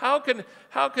 How can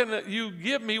you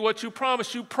give me what you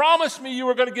promised? You promised me you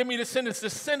were going to give me descendants.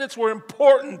 Descendants were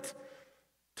important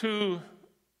to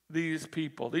these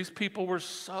people. These people were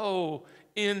so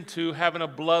into having a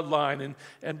bloodline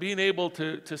and being able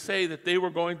to say that they were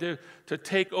going to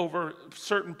take over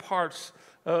certain parts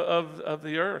of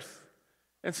the earth.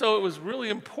 And so it was really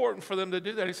important for them to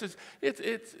do that. He says,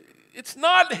 it's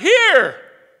not here.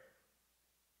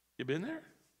 You been there?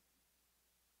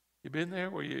 You been there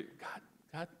where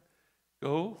God,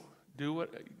 go do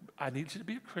what, I need you to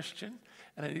be a Christian,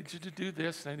 and I need you to do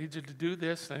this, and I need you to do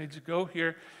this, and I need you to go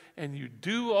here, and you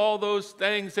do all those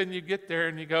things, and you get there,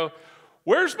 and you go,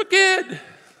 where's my kid?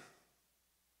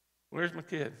 Where's my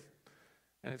kid?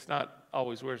 And it's not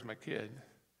always, where's my kid?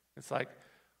 It's like,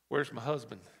 where's my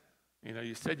husband? You know,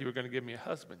 you said you were going to give me a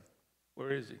husband.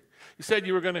 Where is he? You said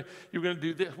you were going to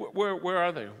do this. Where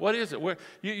are they? What is it? Where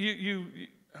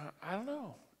I don't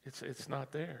know. It's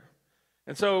not there.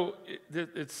 And so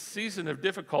it's season of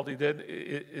difficulty that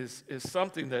is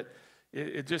something that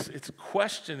it's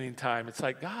questioning time. It's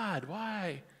like, God,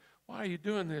 why are you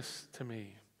doing this to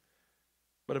me?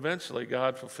 But eventually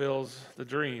God fulfills the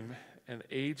dream, and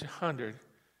age 100, and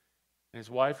his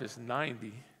wife is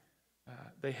 90,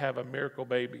 they have a miracle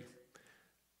baby.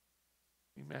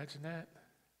 Can you imagine that?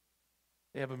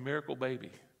 They have a miracle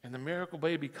baby. And the miracle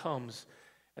baby comes,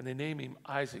 and they name him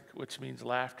Isaac, which means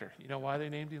laughter. You know why they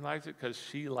named him Isaac? Because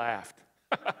she laughed.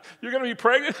 You're going to be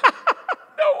pregnant?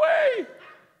 No way.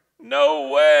 No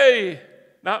way.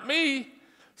 Not me.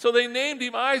 So they named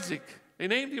him Isaac.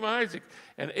 And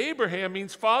Abraham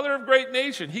means father of great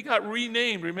nation. He got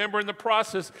renamed. Remember, in the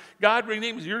process, God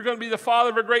renamed him. You're going to be the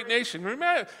father of a great nation.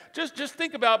 Remember, just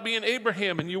think about being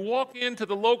Abraham, and you walk into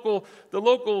the local,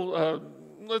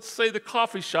 let's say the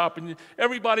coffee shop, and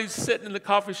everybody's sitting in the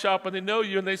coffee shop, and they know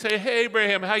you, and they say, hey,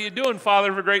 Abraham, how you doing,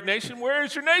 father of a great nation? Where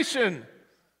is your nation?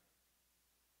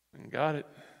 And got it.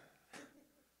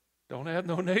 Don't have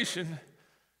no nation.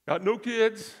 Got no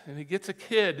kids. And he gets a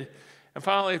kid. And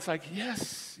finally, it's like,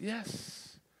 yes.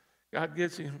 God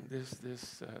gives him this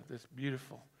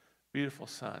beautiful, beautiful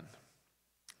son.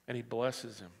 And he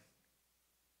blesses him.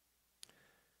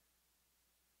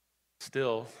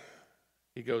 Still,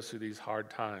 he goes through these hard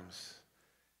times.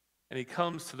 And he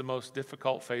comes to the most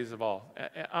difficult phase of all.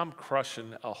 I'm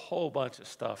crushing a whole bunch of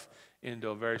stuff into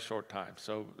a very short time.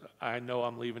 So I know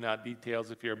I'm leaving out details.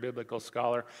 If you're a biblical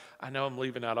scholar, I know I'm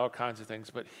leaving out all kinds of things.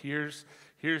 But here's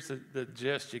the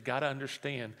gist. You got to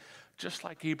understand, just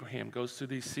like Abraham goes through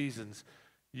these seasons,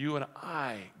 you and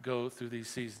I go through these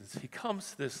seasons. He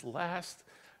comes to this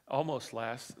almost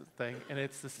last thing, and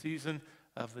it's the season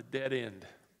of the dead end.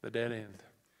 The dead end.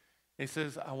 He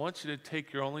says, I want you to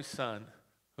take your only son,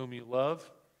 whom you love,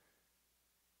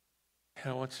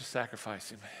 and I want you to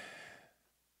sacrifice him.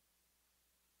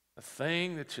 The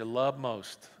thing that you love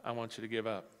most, I want you to give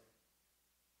up.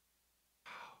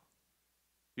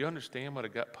 You understand what a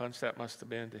gut punch that must have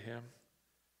been to him?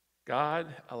 God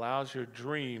allows your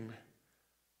dream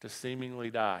to seemingly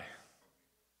die.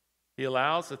 He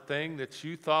allows the thing that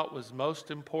you thought was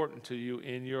most important to you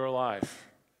in your life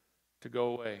to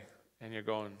go away. And you're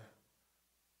going,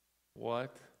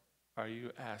 what are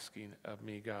you asking of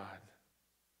me, God?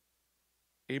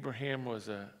 Abraham was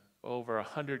over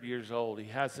 100 years old. He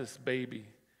has this baby,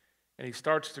 and he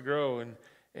starts to grow, and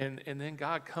then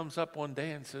God comes up one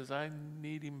day and says, I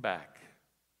need him back.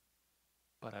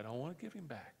 But I don't want to give him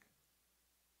back.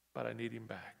 But I need him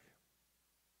back.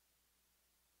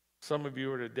 Some of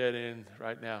you are at a dead end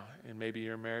right now, and maybe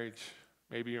your marriage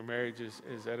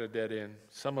is at a dead end.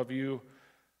 Some of you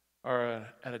are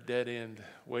at a dead end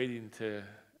waiting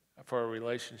for a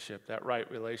relationship, that right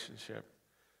relationship.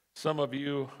 Some of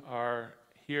you are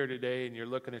here today and you're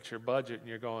looking at your budget and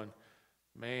you're going,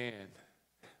 man,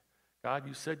 God,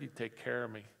 you said you'd take care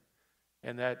of me.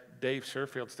 And that Dave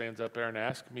Sherfield stands up there and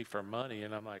asks me for money,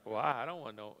 and I'm like, well, I don't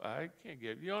want no, I can't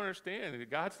give. You don't understand.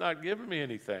 God's not giving me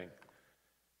anything.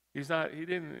 He's not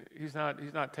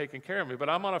taking care of me, but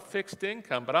I'm on a fixed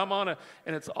income,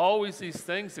 and it's always these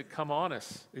things that come on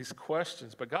us, these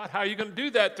questions. But God, how are you going to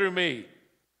do that through me?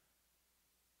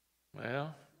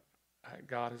 Well,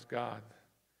 God is God.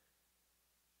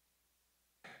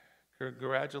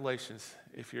 Congratulations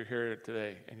if you're here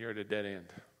today and you're at a dead end.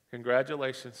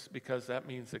 Congratulations, because that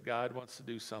means that God wants to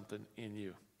do something in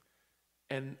you.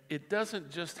 And it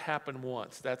doesn't just happen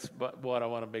once. That's what I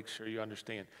want to make sure you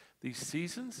understand. These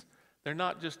seasons, they're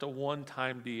not just a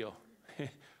one-time deal.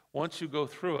 Once you go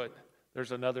through it,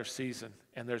 there's another season,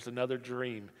 and there's another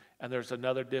dream, and there's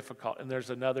another difficult, and there's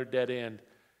another dead end.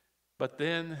 But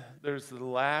then there's the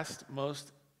last,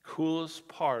 most coolest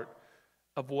part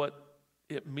of what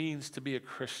it means to be a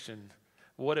Christian,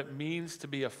 what it means to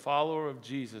be a follower of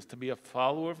Jesus, to be a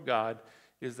follower of God,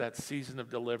 is that season of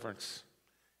deliverance.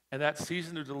 And that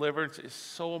season of deliverance is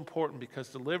so important, because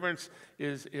deliverance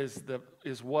is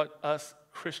what us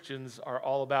Christians are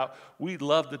all about. We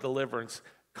love the deliverance.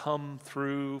 Come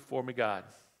through for me, God.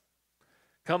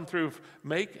 Come through.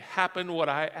 Make happen what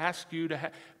I ask you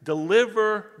to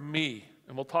deliver me.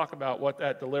 And we'll talk about what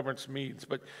that deliverance means.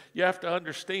 But you have to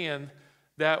understand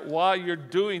that while you're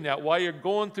doing that, while you're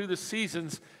going through the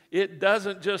seasons, it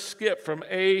doesn't just skip from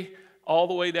A all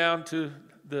the way down to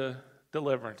the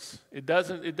deliverance. It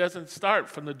doesn't start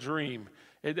from the dream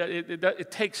It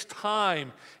takes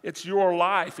time. It's your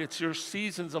life. It's your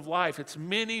seasons of life. It's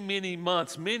many, many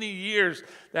months, many years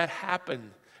that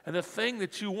happen. And the thing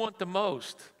that you want the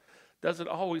most doesn't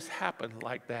always happen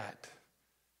like that.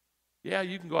 Yeah,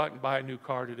 you can go out and buy a new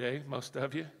car today, most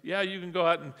of you. Yeah, you can go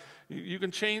out and you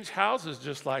can change houses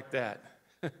just like that.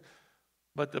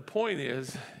 But the point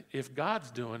is, if God's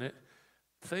doing it,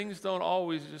 things don't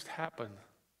always just happen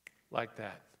like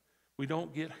that. We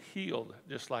don't get healed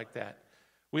just like that.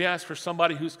 We ask for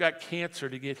somebody who's got cancer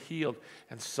to get healed,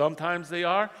 and sometimes they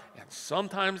are, and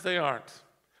sometimes they aren't.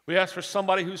 We ask for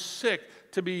somebody who's sick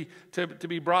to be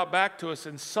brought back to us,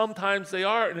 and sometimes they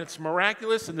are, and it's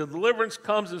miraculous, and the deliverance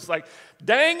comes, and it's like,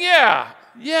 dang yeah,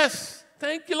 yes,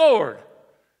 thank you, Lord.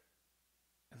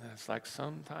 And then it's like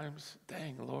sometimes,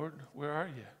 dang, Lord, where are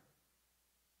you?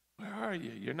 Where are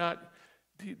you? You're not,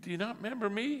 do you not remember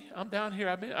me? I'm down here,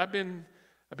 I've been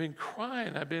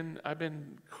crying. I've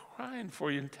been crying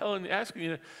for you and asking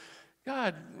you,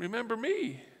 God, remember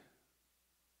me.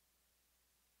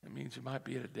 That means you might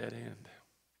be at a dead end.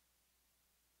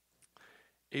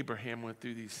 Abraham went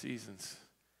through these seasons,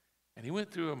 and he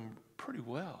went through them pretty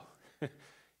well.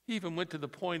 He even went to the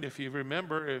point, if you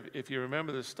remember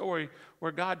the story,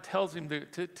 where God tells him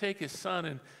to take his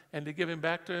son and to give him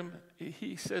back to him.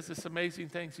 He says this amazing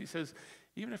things. He says,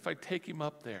 even if I take him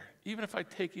up there,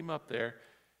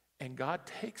 and God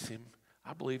takes him,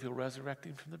 I believe he'll resurrect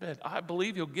him from the dead. I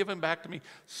believe he'll give him back to me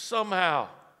somehow.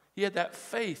 He had that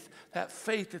faith that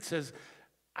says,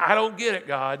 I don't get it,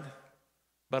 God,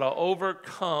 but I'll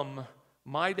overcome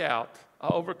my doubt.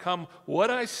 I'll overcome what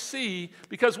I see,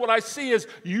 because what I see is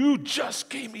you just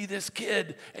gave me this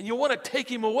kid and you want to take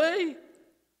him away?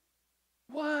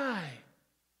 Why?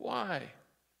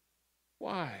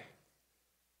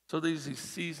 So these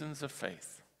seasons of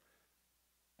faith.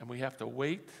 And we have to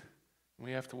wait.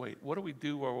 What do we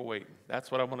do while we're waiting? That's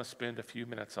what I want to spend a few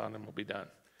minutes on, and we'll be done.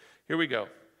 Here we go.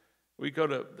 We go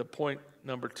to the point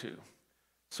number 2.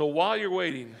 So while you're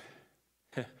waiting,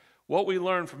 what we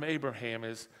learn from Abraham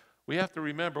is we have to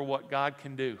remember what God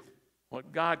can do.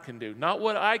 What God can do. Not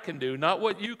what I can do, not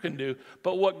what you can do,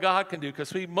 but what God can do.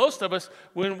 Because most of us,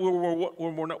 when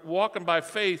we're walking by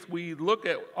faith, we look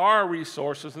at our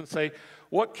resources and say,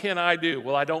 what can I do?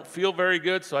 Well, I don't feel very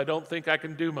good, so I don't think I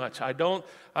can do much. I'm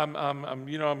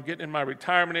getting in my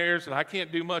retirement years, and I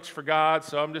can't do much for God,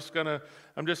 so I'm just gonna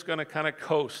kind of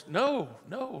coast. No.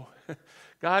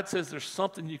 God says there's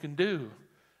something you can do.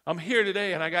 I'm here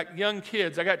today, and I got young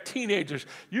kids. I got teenagers.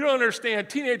 You don't understand.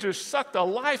 Teenagers suck the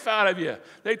life out of you.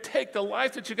 They take the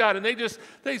life that you got, and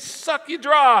they suck you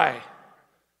dry.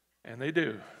 And they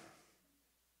do.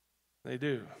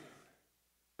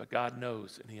 But God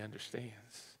knows, and he understands.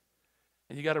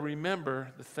 And you got to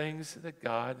remember the things that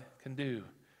God can do.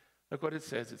 Look what it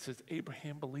says. It says,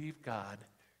 Abraham believed God,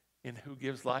 in who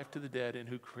gives life to the dead and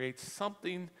who creates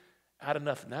something out of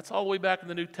nothing. That's all the way back in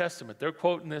the New Testament. They're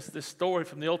quoting this story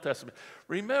from the Old Testament.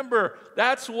 Remember,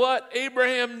 that's what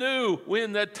Abraham knew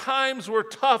when the times were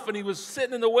tough and he was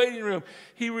sitting in the waiting room.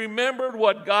 He remembered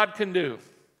what God can do.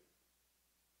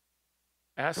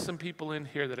 Ask some people in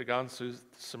here that have gone through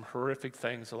some horrific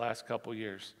things the last couple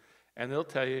years, and they'll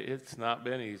tell you it's not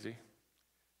been easy.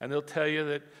 And they'll tell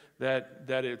you that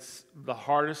it's the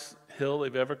hardest hill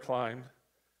they've ever climbed,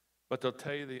 but they'll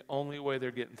tell you the only way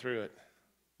they're getting through it.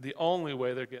 The only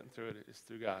way they're getting through it is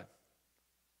through God.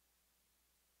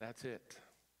 That's it.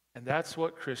 And that's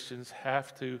what Christians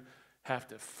have to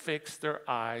fix their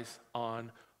eyes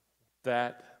on,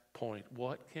 that point.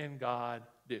 What can God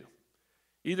do?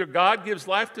 Either God gives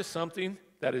life to something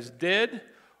that is dead,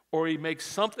 or he makes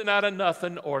something out of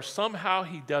nothing, or somehow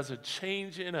he does a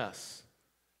change in us.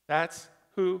 That's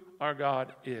who our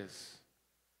God is.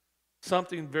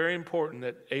 Something very important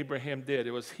that Abraham did.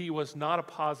 He was not a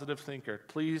positive thinker.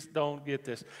 Please don't get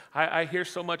this. I hear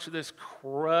so much of this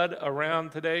crud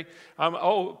around today.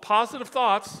 Positive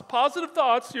thoughts. Positive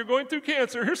thoughts. You're going through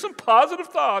cancer. Here's some positive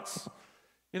thoughts.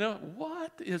 You know,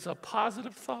 what is a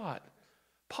positive thought?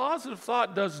 Positive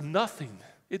thought does nothing.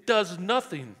 It does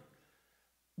nothing.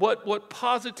 What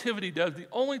positivity does, the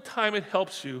only time it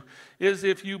helps you is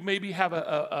if you maybe have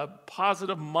a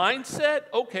positive mindset.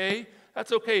 Okay,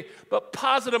 that's okay. But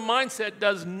positive mindset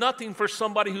does nothing for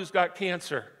somebody who's got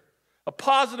cancer. A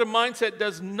positive mindset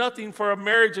does nothing for a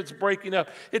marriage that's breaking up.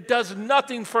 It does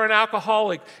nothing for an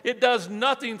alcoholic. It does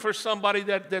nothing for somebody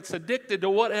that's addicted to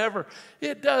whatever.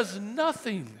 It does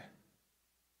nothing.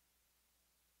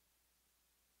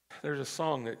 There's a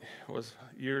song that was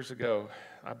years ago.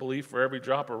 I believe for every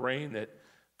drop of rain that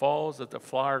falls, that the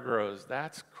flower grows.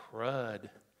 That's crud.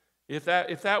 If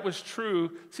that was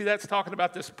true, see, that's talking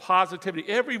about this positivity.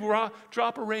 Every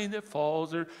drop of rain that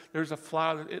falls, there's a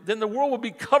flower. Then the world would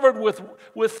be covered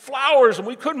with flowers and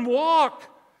we couldn't walk.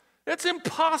 It's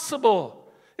impossible.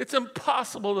 It's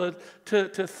impossible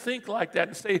to think like that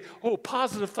and say, oh,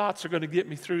 positive thoughts are going to get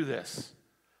me through this.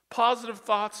 Positive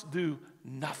thoughts do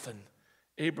nothing.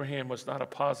 Abraham was not a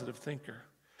positive thinker.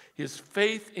 His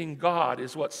faith in God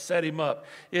is what set him up.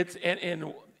 It's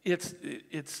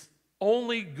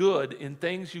only good in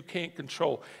things you can't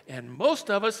control. And most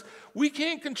of us, we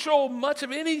can't control much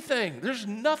of anything. There's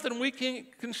nothing we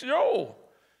can't control.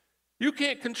 You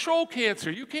can't control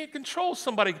cancer. You can't control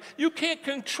somebody. You can't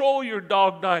control your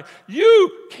dog dying.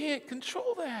 You can't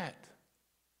control that.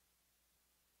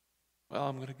 Well,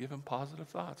 I'm going to give him positive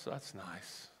thoughts. That's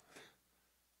nice.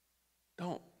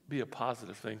 Don't be a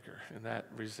positive thinker in that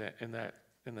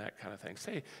kind of thing.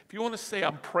 Say, if you want to say,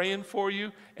 I'm praying for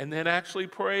you, and then actually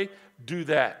pray, do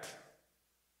that.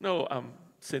 No, I'm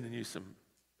sending you some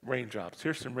raindrops.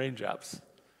 Here's some raindrops.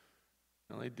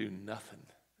 No, they do nothing.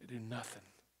 They do nothing.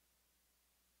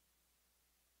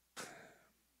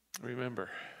 Remember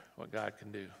what God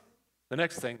can do. The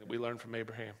next thing that we learn from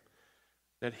Abraham,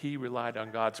 that he relied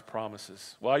on God's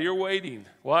promises. While you're waiting,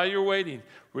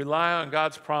 rely on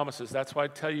God's promises. That's why I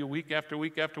tell you week after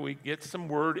week after week, get some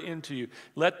word into you.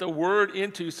 Let the word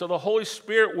into you. So the Holy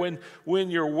Spirit, when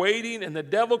you're waiting and the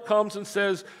devil comes and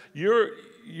says,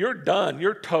 you're done,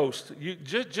 you're toast. You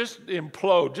just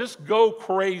implode, just go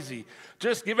crazy.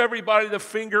 Just give everybody the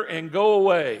finger and go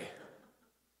away.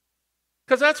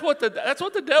 Because that's what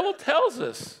the devil tells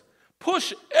us.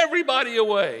 Push everybody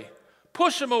away.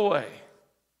 Push them away.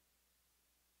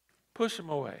 Push them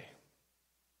away.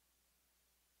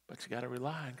 But you got to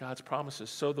rely on God's promises.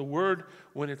 So the word,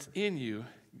 when it's in you,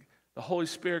 the Holy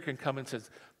Spirit can come and says,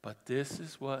 but this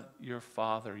is what your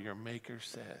Father, your Maker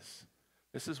says.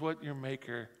 This is what your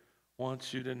Maker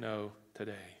wants you to know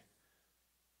today.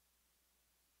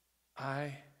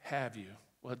 I have you.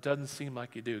 Well, it doesn't seem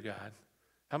like you do, God.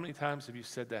 How many times have you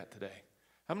said that today?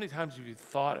 How many times have you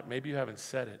thought it? Maybe you haven't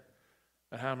said it,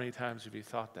 but how many times have you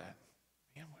thought that?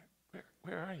 Man,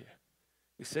 where are you?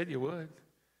 You said you would.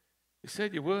 You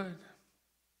said you would.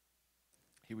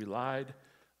 He relied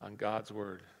on God's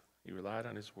word. He relied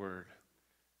on his word.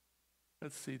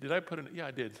 Let's see, did I put it? Yeah,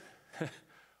 I did.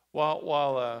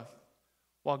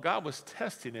 While God was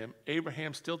testing him,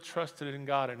 Abraham still trusted in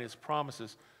God and his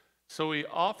promises. So he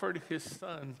offered his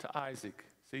son to Isaac.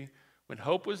 See, when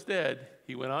hope was dead,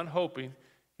 he went on hoping,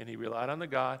 and he relied on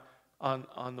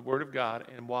on the word of God.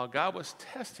 And while God was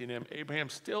testing him, Abraham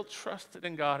still trusted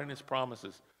in God and his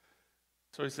promises.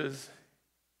 So he says,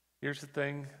 here's the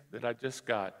thing that I just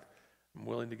got. I'm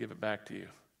willing to give it back to you.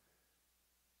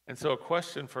 And so a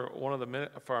question for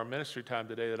for our ministry time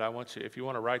today that I want you, if you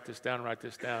want to write this down, write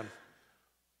this down.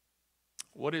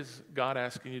 What is God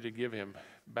asking you to give him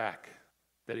back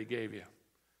that he gave you?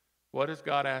 What is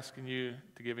God asking you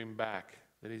to give him back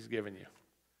that he's given you?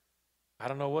 I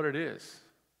don't know what it is,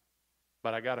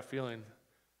 but I got a feeling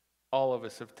all of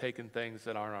us have taken things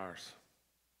that aren't ours.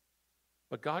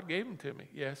 But God gave them to me.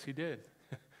 Yes, he did.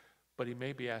 But he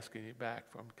may be asking you back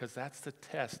for them because that's the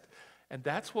test. And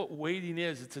that's what waiting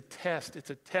is. It's a test. It's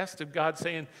a test of God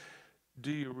saying,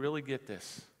 do you really get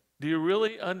this? Do you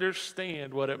really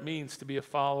understand what it means to be a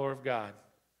follower of God?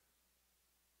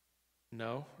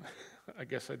 No, I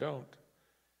guess I don't.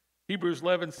 Hebrews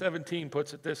 11:17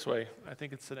 puts it this way. I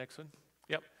think it's the next one.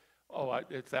 Yep. Oh,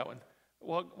 it's that one.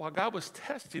 While God was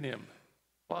testing him,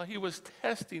 while he was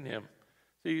testing him.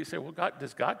 So you say, well,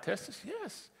 does God test us?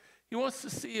 Yes. He wants to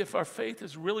see if our faith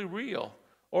is really real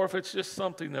or if it's just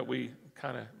something that we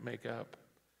kind of make up.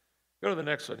 Go to the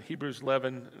next one, Hebrews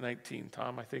 11:19.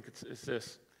 Tom, I think it's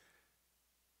this.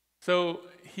 So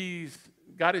he's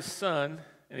got his son,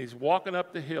 and he's walking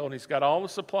up the hill, and he's got all the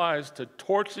supplies to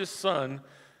torch his son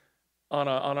on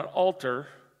an altar,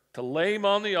 to lay him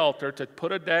on the altar, to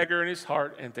put a dagger in his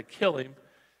heart, and to kill him.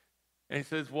 And he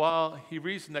says, while he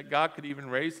reasoned that God could even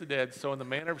raise the dead, so in the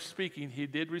manner of speaking, he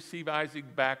did receive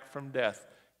Isaac back from death.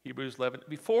 Hebrews 11.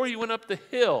 Before he went up the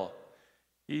hill,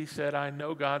 he said, I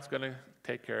know God's going to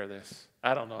take care of this.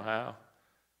 I don't know how,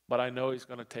 but I know he's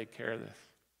going to take care of this.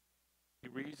 He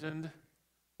reasoned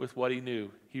with what he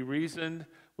knew. He reasoned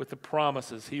with the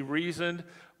promises. He reasoned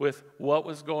with what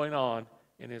was going on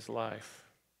in his life.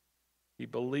 He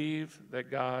believed that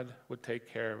God would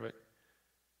take care of it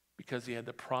because he had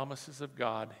the promises of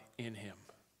God in him.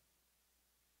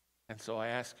 And so I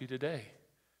ask you today,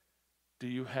 do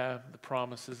you have the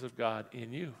promises of God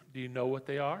in you? Do you know what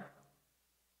they are?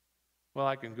 Well,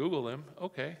 I can Google them.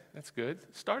 Okay, that's good.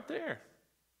 Start there.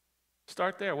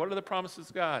 Start there. What are the promises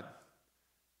of God?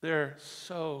 There are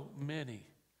so many.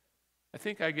 I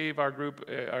think I gave our group,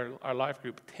 our life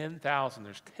group, 10,000.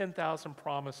 There's 10,000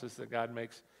 promises that God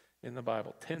makes in the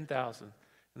Bible. 10,000.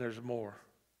 And there's more.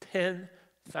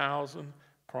 10,000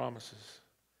 promises.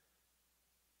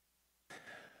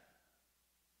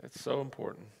 That's so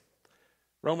important.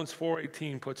 Romans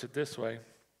 4:18 puts it this way.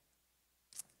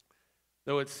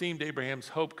 Though it seemed Abraham's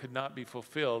hope could not be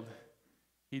fulfilled,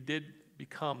 he did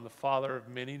become the father of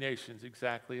many nations,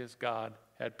 exactly as God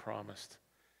had promised.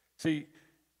 See,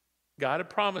 God had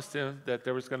promised him that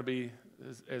there was going to be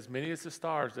as many as the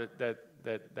stars,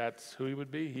 that's who he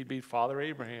would be. He'd be Father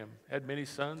Abraham. Had many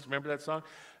sons. Remember that song?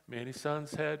 Many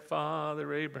sons had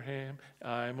Father Abraham.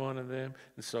 I'm one of them,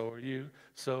 and so are you.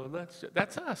 So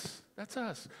that's us. That's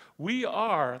us. We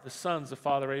are the sons of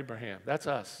Father Abraham. That's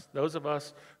us. Those of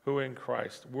us who are in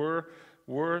Christ. We're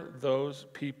those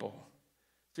people.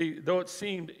 See, though it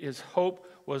seemed his hope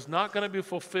was not going to be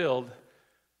fulfilled,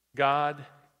 God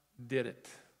did it.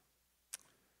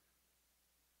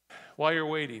 While you're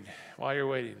waiting,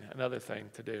 another thing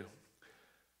to do.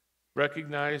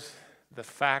 Recognize the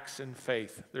facts in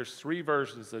faith. There's 3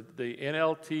 versions, the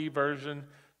NLT version,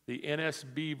 the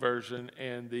NSB version,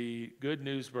 and the Good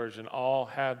News version all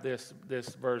have this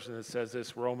version that says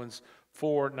this. Romans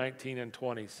 4:19 and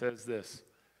 20 says this.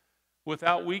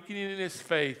 Without weakening in his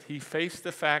faith, he faced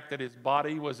the fact that his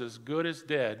body was as good as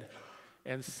dead,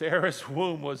 and Sarah's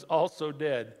womb was also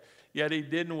dead, yet he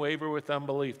didn't waver with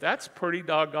unbelief. That's pretty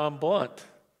doggone blunt.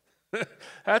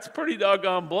 That's pretty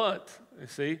doggone blunt, you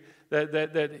see.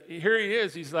 That here he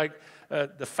is. He's like,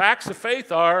 the facts of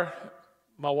faith are,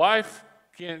 my wife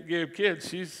can't give kids.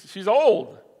 She's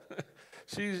old.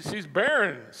 she's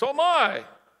barren. So am I.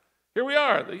 Here we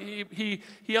are. He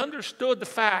understood the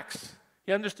facts.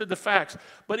 He understood the facts.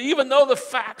 But even though the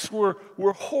facts were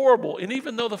horrible, and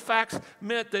even though the facts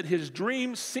meant that his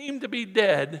dreams seemed to be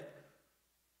dead,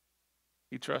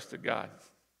 he trusted God.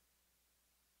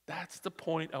 That's the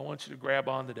point I want you to grab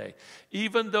on today.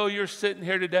 Even though you're sitting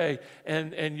here today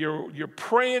and you're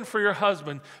praying for your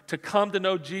husband to come to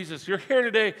know Jesus, you're here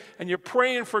today and you're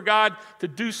praying for God to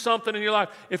do something in your life.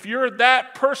 If you're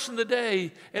that person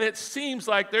today and it seems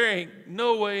like there ain't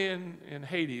no way in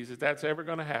Hades that that's ever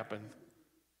going to happen,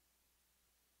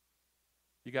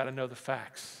 you got to know the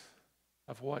facts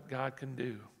of what God can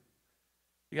do.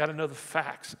 You got to know the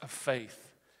facts of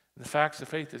faith. And the facts of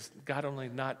faith is God only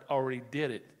not already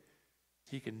did it.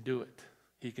 He can do it.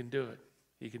 He can do it.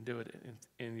 He can do it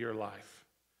in your life.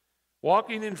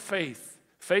 Walking in faith,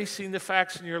 facing the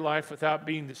facts in your life without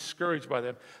being discouraged by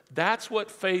them. That's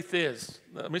what faith is.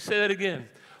 Let me say that again.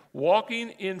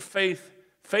 Walking in faith,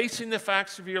 facing the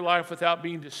facts of your life without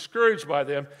being discouraged by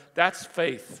them, that's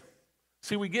faith.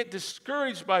 See, we get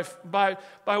discouraged by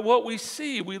what we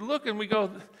see. We look and we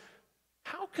go,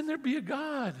 how can there be a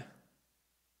God?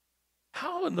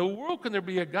 How in the world can there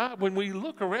be a God when we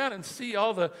look around and see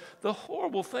all the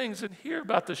horrible things and hear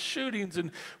about the shootings,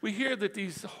 and we hear that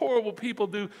these horrible people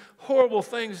do horrible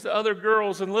things to other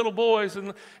girls and little boys,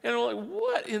 and we're like,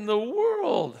 what in the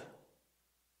world?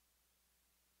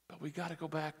 But we got to go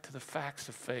back to the facts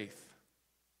of faith.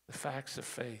 The facts of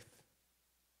faith.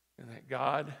 And that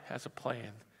God has a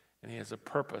plan and he has a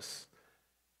purpose,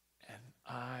 and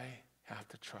I have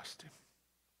to trust him.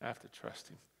 I have to trust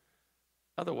him.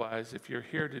 Otherwise, if you're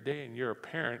here today and you're a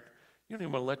parent, you don't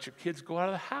even want to let your kids go out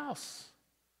of the house.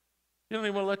 You don't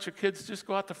even want to let your kids just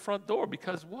go out the front door,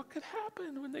 because what could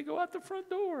happen when they go out the front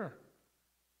door?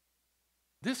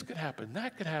 This could happen,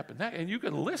 that could happen, that, and you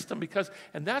can list them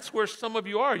and that's where some of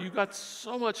you are. You got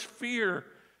so much fear,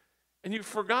 and you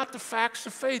forgot the facts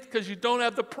of faith because you don't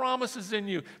have the promises in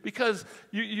you, because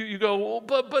you go, well,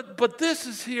 but this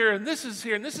is here, and this is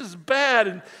here, and this is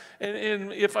bad,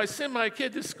 and if I send my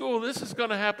kid to school, this is going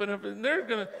to happen, and they're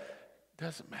going to,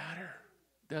 doesn't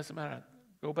matter.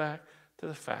 Go back to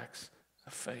the facts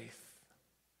of faith.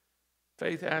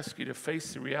 Faith asks you to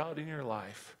face the reality in your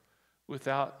life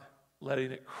without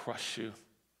letting it crush you,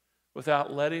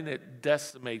 without letting it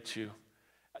decimate you.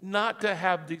 Not to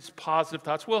have these positive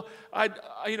thoughts. Well, I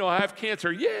have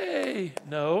cancer. Yay!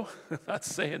 No, I'm not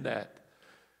saying that.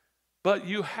 But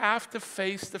you have to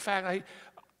face the fact,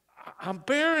 I'm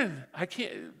barren.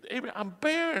 I'm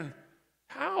barren.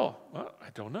 How? Well, I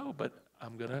don't know, but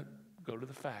I'm going to go to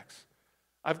the facts.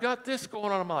 I've got this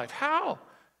going on in my life. How?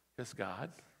 Because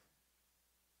God.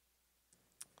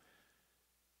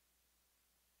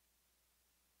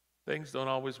 Things don't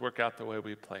always work out the way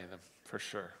we plan them, for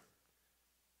sure.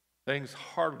 Things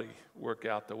hardly work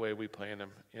out the way we plan them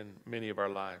in many of our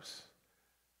lives.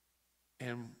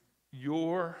 And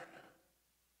the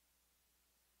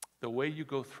way you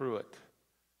go through it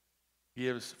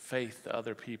gives faith to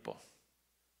other people.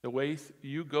 The way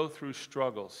you go through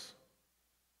struggles.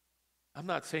 I'm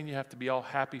not saying you have to be all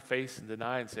happy face and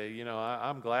deny and say,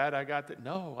 I'm glad I got that.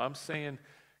 No, I'm saying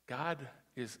God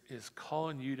is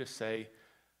calling you to say,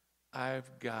 I've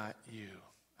got you.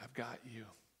 I've got you.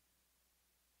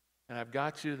 And I've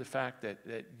got you to the fact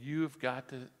that you've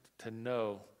got to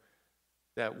know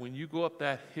that when you go up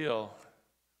that hill,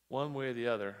 one way or the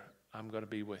other, I'm going to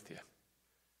be with you.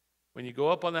 When you go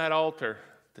up on that altar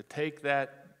to take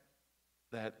that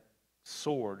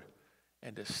sword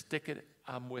and to stick it,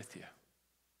 I'm with you.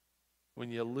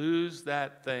 When you lose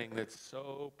that thing that's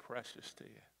so precious to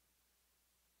you,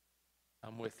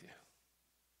 I'm with you.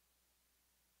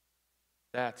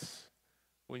 That's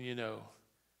when you know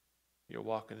you're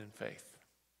walking in faith.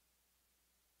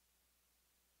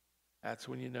 That's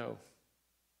when you know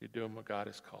you're doing what God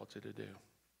has called you to do.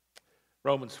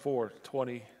 Romans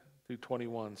 4:20 through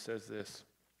 21 says this.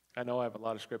 I know I have a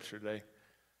lot of scripture today,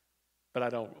 but I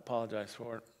don't apologize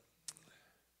for it.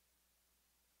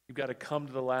 You've got to come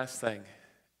to the last thing,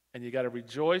 and you got to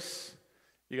rejoice.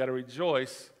 You got to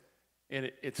rejoice,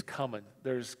 and it's coming.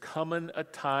 There's coming a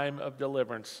time of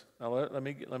deliverance. Now let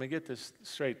me get this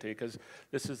straight to you, because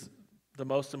this is the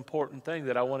most important thing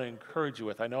that I want to encourage you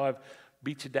with. I know I've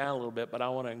beat you down a little bit, but I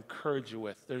want to encourage you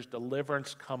with. There's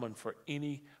deliverance coming for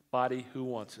anybody who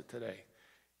wants it today.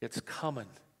 It's coming.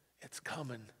 It's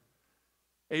coming.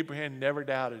 Abraham never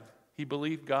doubted. He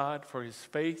believed God for his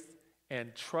faith,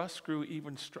 and trust grew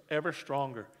even ever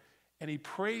stronger. And he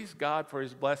praised God for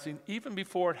his blessing even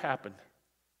before it happened.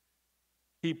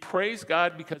 He praised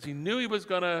God because he knew he was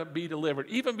going to be delivered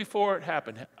even before it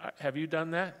happened. Have you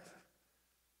done that?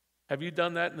 Have you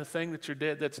done that in the thing that you're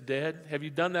dead that's dead? Have you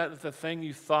done that with the thing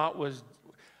you thought was,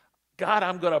 God,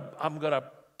 I'm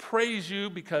gonna praise you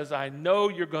because I know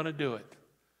you're going to do it.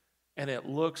 And it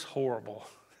looks horrible.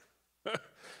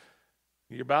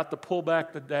 You're about to pull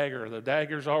back the dagger. The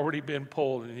dagger's already been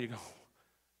pulled, and you go,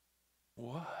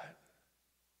 what?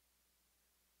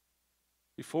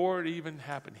 Before it even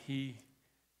happened, he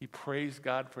praised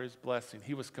God for his blessing.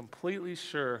 He was completely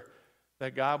sure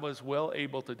that God was well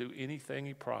able to do anything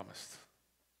he promised.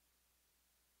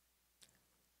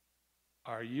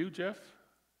 Are you, Jeff?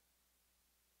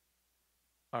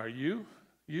 Are you?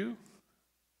 You?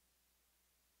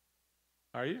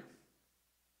 Are you?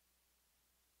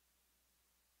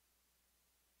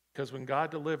 Because when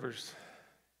God delivers,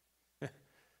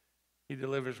 he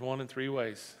delivers one in three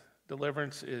ways.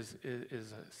 Deliverance is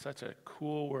such a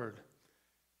cool word.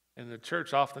 In the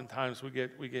church, oftentimes we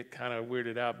get kind of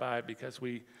weirded out by it because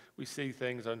we see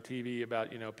things on TV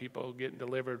about people getting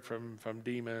delivered from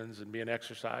demons and being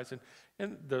exorcised,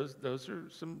 and those are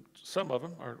some of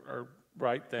them are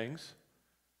right things.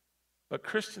 But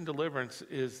Christian deliverance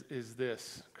is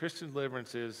this. Christian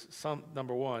deliverance is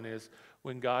number one is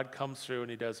when God comes through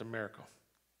and he does a miracle.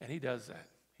 And he does that.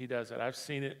 He does that. I've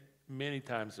seen it many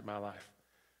times in my life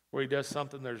where he does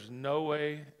something there's no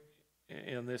way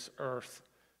in this earth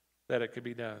that it could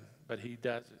be done, but he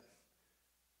does it.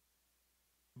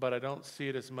 But I don't see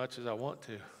it as much as I want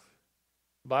to.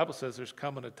 The Bible says there's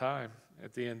coming a time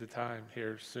at the end of time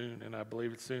here soon, and I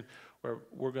believe it's soon, where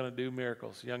we're going to do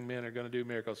miracles. Young men are going to do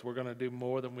miracles. We're going to do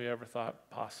more than we ever thought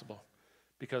possible,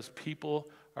 because people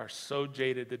are so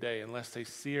jaded today. Unless they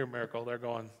see a miracle, they're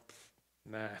going,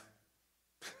 nah,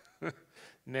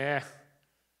 nah,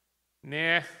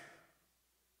 nah.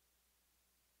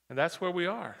 And that's where we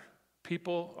are.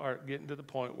 People are getting to the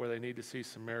point where they need to see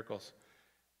some miracles.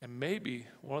 And maybe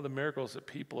one of the miracles that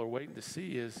people are waiting to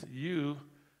see is you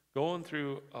going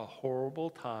through a horrible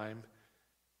time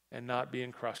and not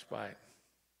being crushed by it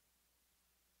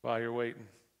while you're waiting.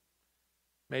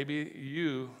 Maybe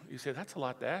you say, that's a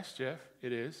lot to ask, Jeff.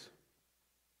 It is.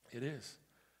 It is.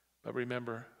 But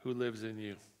remember who lives in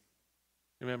you.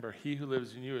 Remember, he who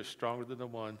lives in you is stronger than the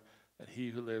one that he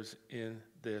who lives in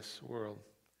this world.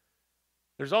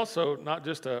 There's also not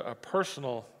just a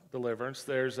personal deliverance.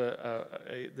 There's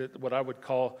what I would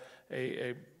call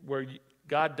where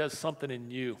God does something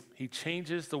in you. He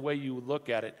changes the way you look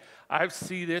at it. I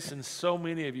see this in so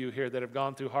many of you here that have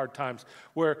gone through hard times,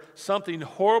 where something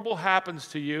horrible happens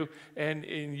to you, and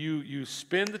you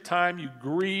spend the time, you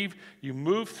grieve, you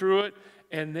move through it,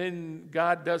 and then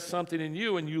God does something in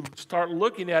you, and you start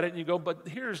looking at it, and you go, but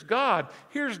here's God.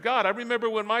 Here's God. I remember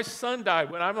when my son died,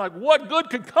 when I'm like, what good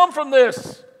could come from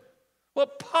this?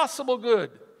 What possible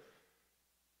good?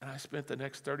 And I spent the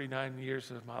next 39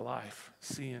 years of my life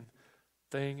seeing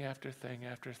thing after thing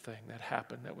after thing that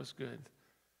happened that was good.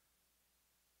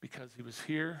 Because he was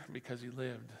here, because he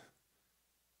lived.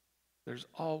 There's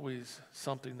always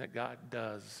something that God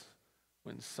does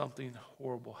when something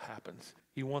horrible happens.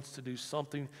 He wants to do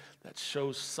something that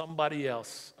shows somebody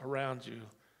else around you,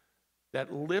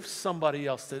 that lifts somebody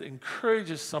else, that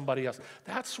encourages somebody else.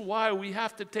 That's why we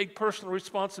have to take personal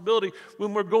responsibility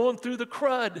when we're going through the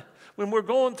crud, when we're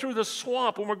going through the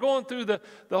swamp, when we're going through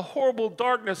the horrible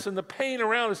darkness and the pain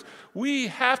around us. We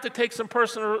have to take some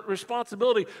personal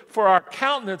responsibility for our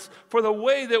countenance, for the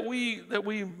way that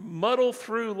we muddle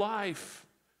through life.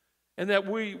 And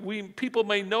that people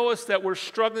may know us that we're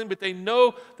struggling, but they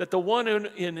know that the one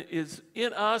is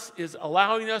in us is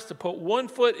allowing us to put one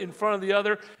foot in front of the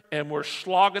other, and we're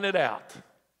slogging it out.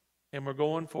 And we're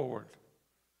going forward.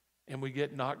 And we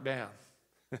get knocked down.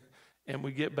 And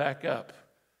we get back up.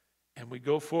 And we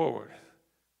go forward.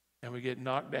 And we get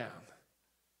knocked down.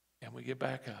 And we get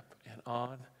back up. And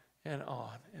on and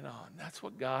on and on. That's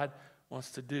what God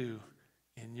wants to do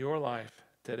in your life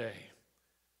today.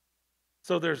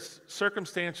 So there's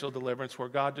circumstantial deliverance where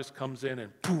God just comes in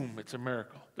and boom, it's a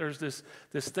miracle. There's this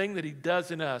thing that he does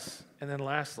in us. And then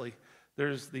lastly,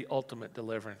 there's the ultimate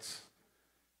deliverance.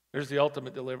 There's the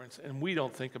ultimate deliverance. And we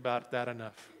don't think about that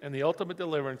enough. And the ultimate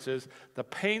deliverance is the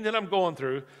pain that I'm going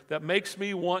through that makes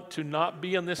me want to not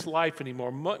be in this life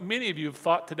anymore. Many of you have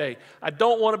thought today, I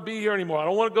don't want to be here anymore. I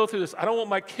don't want to go through this. I don't want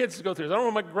my kids to go through this. I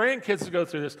don't want my grandkids to go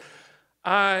through this.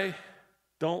 I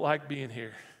don't like being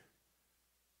here.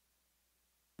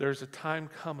 There's a time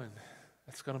coming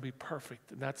that's going to be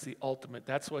perfect, and that's the ultimate.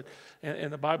 That's what,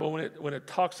 and the Bible, when it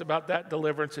talks about that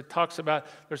deliverance, it talks about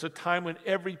there's a time when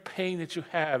every pain that you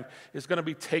have is going to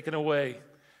be taken away.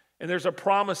 And there's a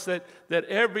promise that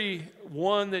every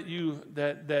one that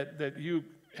you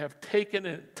have taken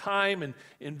in time and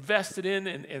invested in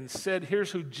and said,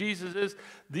 here's who Jesus is,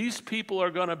 these people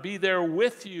are going to be there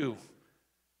with you.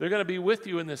 They're going to be with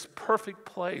you in this perfect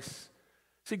place.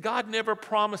 See, God never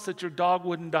promised that your dog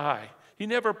wouldn't die. He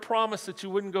never promised that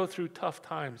you wouldn't go through tough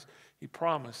times. He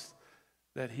promised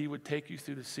that he would take you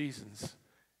through the seasons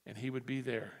and he would be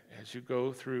there as you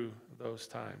go through those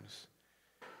times.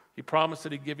 He promised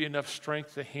that he'd give you enough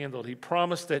strength to handle it. He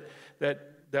promised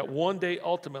that one day,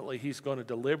 ultimately, he's going to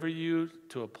deliver you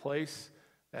to a place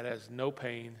that has no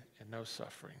pain and no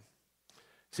suffering.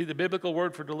 See, the biblical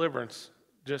word for deliverance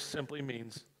just simply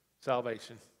means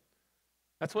salvation.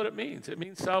 That's what it means. It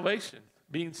means salvation,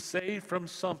 being saved from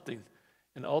something.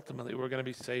 And ultimately, we're going to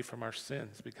be saved from our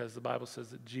sins because the Bible says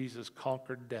that Jesus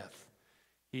conquered death.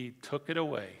 He took it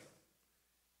away.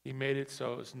 He made it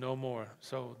so it's no more.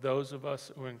 So those of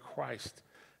us who are in Christ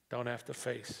don't have to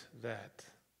face that.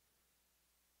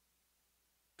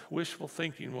 Wishful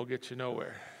thinking will get you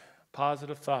nowhere.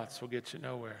 Positive thoughts will get you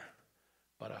nowhere.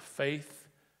 But a faith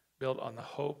built on the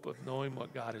hope of knowing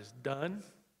what God has done,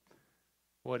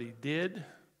 what he did,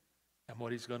 and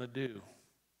what he's going to do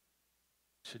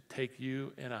should take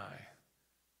you and I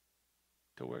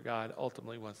to where God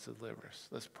ultimately wants to deliver us.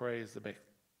 Let's pray as the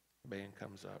band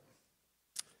comes up.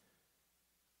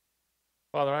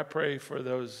 Father, I pray for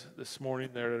those this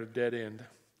morning that are at a dead end.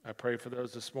 I pray for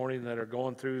those this morning that are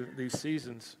going through these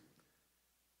seasons,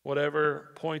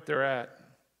 whatever point they're at,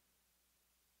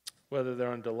 whether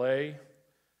they're on delay,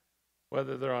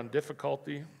 whether they're on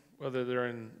difficulty, whether they're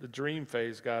in the dream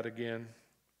phase, God, again,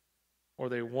 or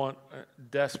they want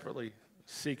desperately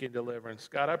seeking deliverance.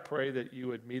 God, I pray that you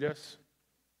would meet us.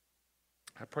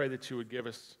 I pray that you would give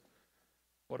us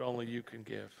what only you can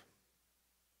give.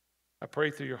 I pray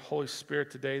through your Holy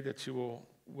Spirit today that you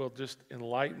will just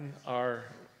enlighten our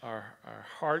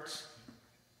hearts,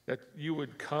 that you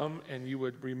would come and you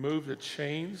would remove the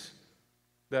chains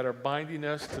that are binding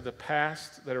us to the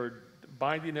past, that are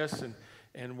binding us,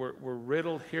 and we're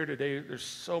riddled here today. There's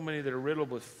so many that are riddled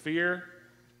with fear.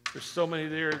 There's so many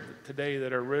there today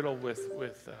that are riddled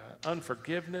with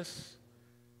unforgiveness,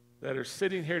 that are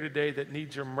sitting here today that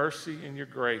need your mercy and your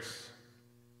grace,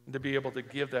 and to be able to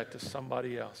give that to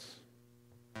somebody else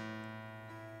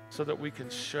so that we can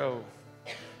show,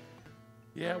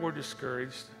 yeah, we're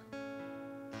discouraged.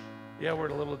 Yeah, we're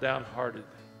a little downhearted.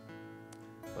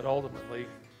 But ultimately,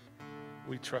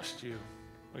 we trust you.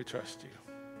 We trust you.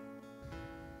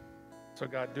 So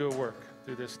God, do a work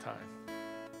through this time.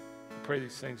 I pray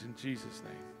these things in Jesus'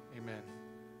 name. Amen.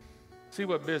 See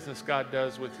what business God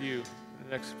does with you in the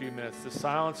next few minutes. The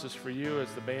silence is for you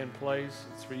as the band plays.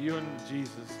 It's for you and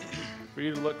Jesus. For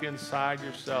you to look inside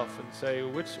yourself and say,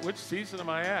 which season am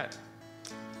I at?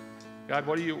 God,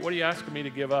 what are you asking me to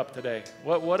give up today?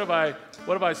 What have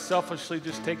I selfishly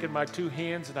just taken my two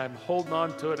hands and I'm holding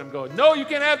on to it? I'm going, no, you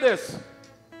can't have this.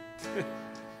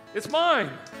 It's mine.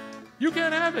 You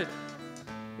can't have it.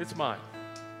 It's mine.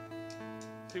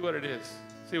 See what it is.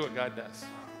 See what God does.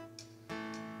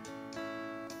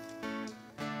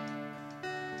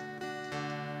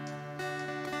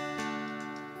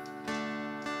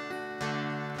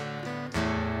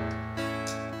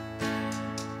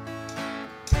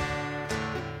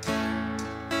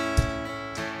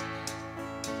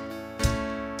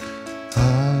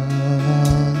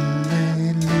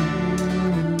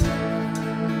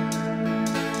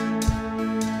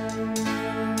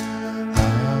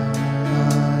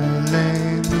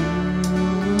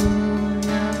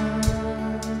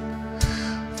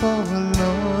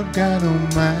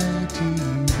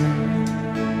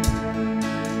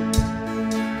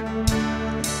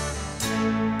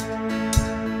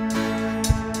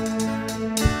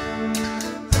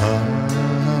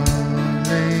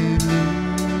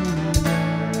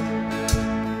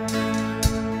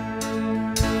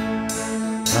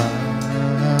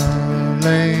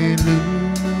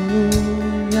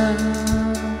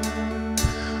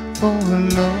 For the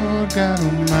Lord God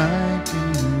Almighty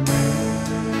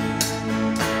reigns.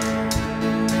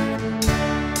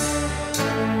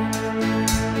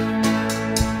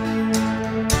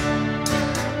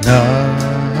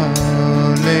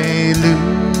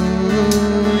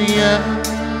 Hallelujah.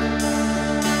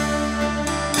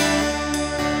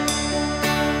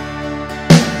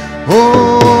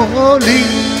 Holy,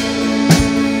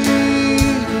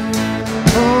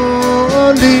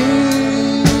 holy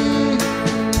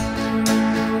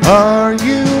are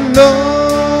you,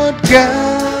 Lord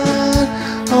God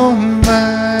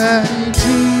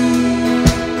Almighty.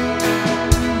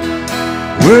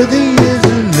 Worthy is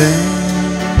the Lamb,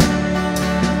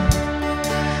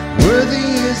 worthy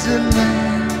is the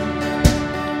Lamb.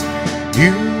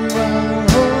 You are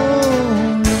holy.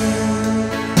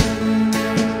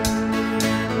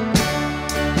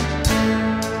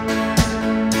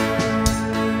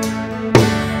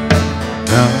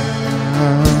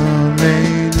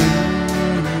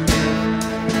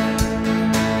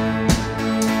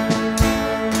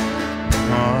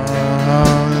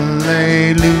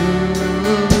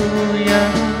 Hallelujah,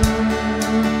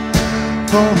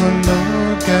 for the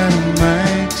Lord God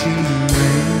Almighty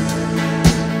reigns.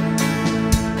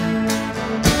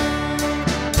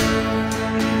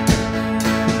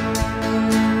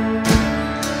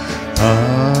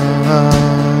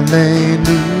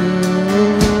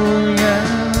 Hallelujah.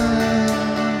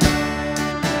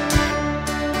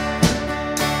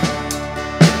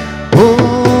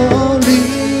 Holy,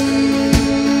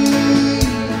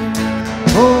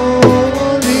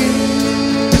 holy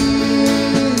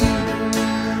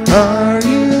are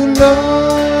you,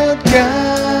 Lord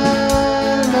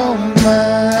God Almighty.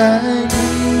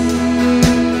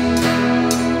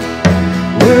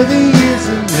 Worthy is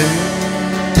the Lamb,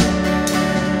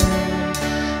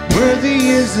 worthy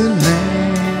is the Lamb.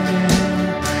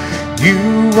 You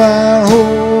are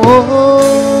holy,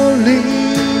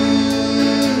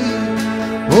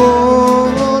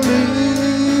 holy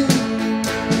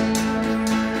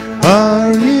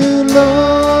are you,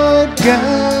 Lord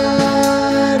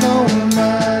God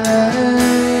Almighty.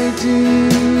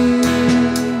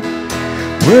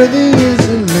 Worthy is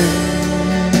the Lamb,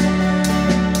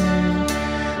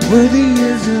 worthy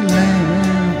is the Lamb.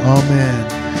 Amen.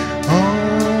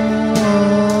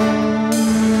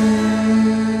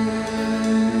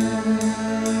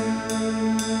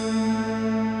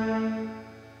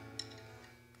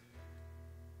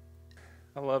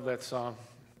 I love that song.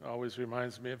 It always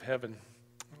reminds me of heaven.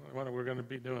 What we're going to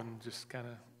be doing, just kind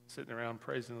of sitting around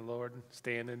praising the Lord,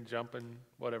 standing, jumping,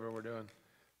 whatever we're doing.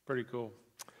 Pretty cool.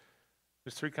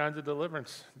 There's three kinds of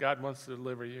deliverance. God wants to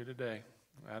deliver you today.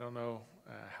 I don't know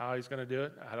how he's going to do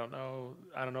it. I don't know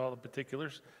all the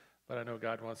particulars, but I know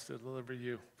God wants to deliver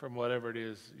you from whatever it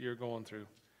is you're going through.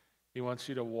 He wants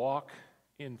you to walk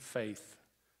in faith,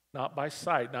 not by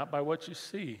sight, not by what you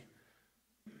see,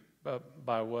 but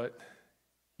by what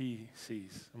he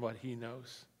sees and what he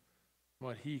knows, and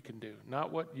what he can do,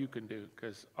 not what you can do,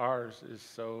 because ours is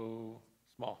so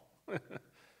small,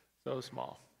 so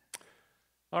small.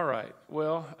 All right,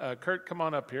 well, Kurt, come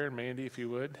on up here, and Mandy, if you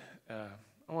would. I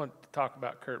want to talk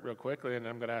about Kurt real quickly, and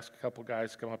I'm going to ask a couple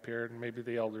guys to come up here, and maybe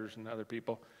the elders and other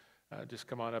people just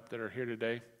come on up that are here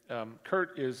today.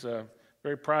 Kurt is a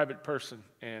very private person,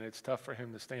 and it's tough for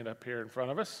him to stand up here in front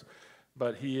of us,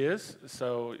 but he is,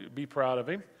 so be proud of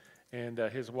him. And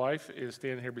his wife is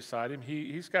standing here beside him.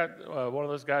 He's got one of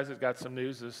those guys that got some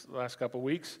news this last couple of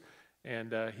weeks,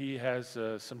 and he has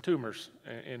some tumors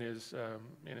in his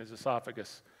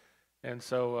esophagus. And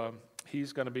so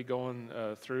he's going to be going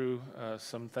through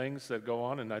some things that go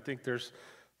on, and I think there's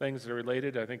things that are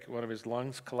related. I think one of his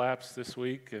lungs collapsed this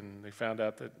week, and they found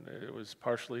out that it was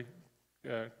partially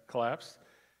collapsed.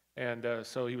 And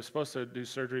so he was supposed to do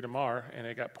surgery tomorrow, and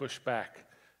it got pushed back.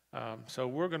 So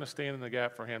we're going to stand in the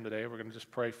gap for him today. We're going to just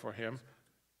pray for him.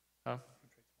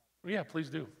 Yeah, please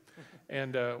do.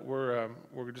 And we're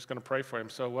just going to pray for him.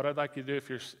 So what I'd like you to do if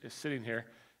you're sitting here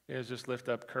is just lift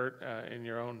up Kurt in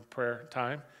your own prayer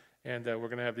time. And we're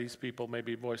going to have these people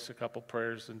maybe voice a couple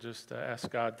prayers and just ask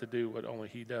God to do what only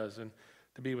he does. And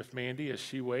to be with Mandy as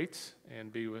she waits,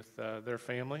 and be with their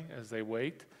family as they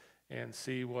wait, and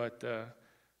see what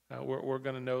we're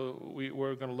going to know.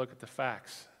 We're going to look at the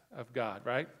facts of God,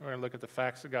 right? We're going to look at the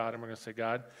facts of God, and we're going to say,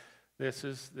 God, this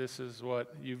is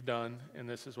what you've done, and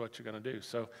this is what you're going to do.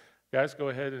 So, guys, go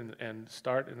ahead and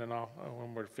start, and then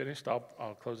when we're finished,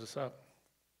 I'll close this up.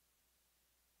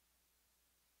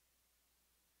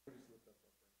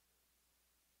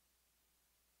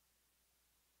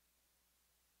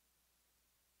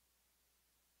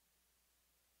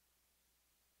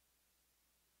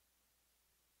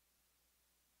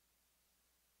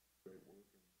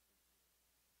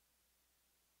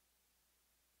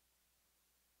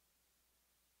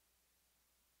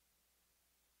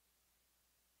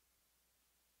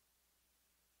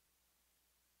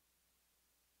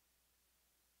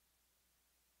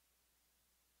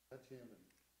 touch him and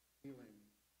heal him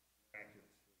miraculously.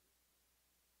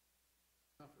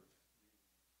 Comfort.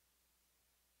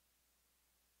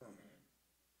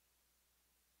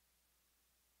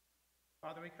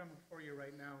 Father, we come before you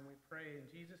right now and we pray in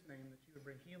Jesus' name that you would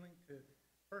bring healing to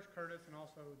first Curtis and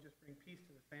also just bring peace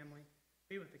to the family.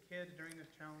 Be with the kids during this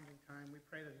challenging time. We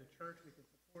pray that as a church we can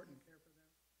support and care for them.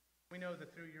 We know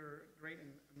that through your great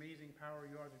and amazing power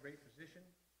you are the great physician.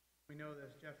 We know that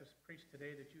as Jeff has preached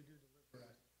today that you do deliver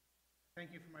us.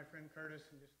 Thank you for my friend Curtis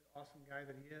and just the awesome guy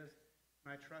that he is. And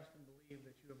I trust and believe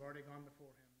that you have already gone before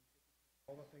him and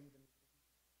all the things that he's taken.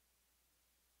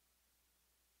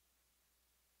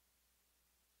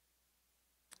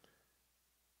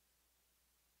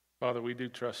 Father, we do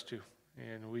trust you,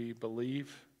 and we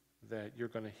believe that you're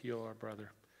going to heal our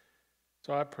brother.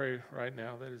 So I pray right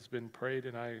now that it's been prayed,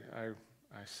 and I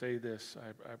say this.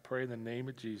 I pray in the name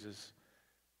of Jesus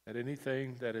that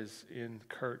anything that is in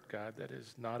Kurt, God, that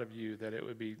is not of you, that it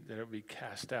would be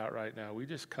cast out right now. We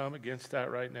just come against that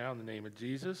right now in the name of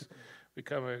Jesus. We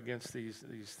come against these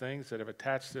things that have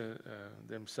attached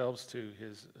themselves to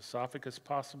his esophagus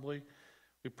possibly.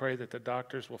 We pray that the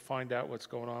doctors will find out what's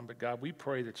going on. But God, we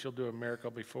pray that you'll do a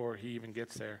miracle before he even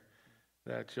gets there,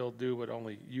 that you'll do what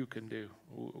only you can do.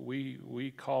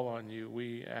 We call on you.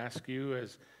 We ask you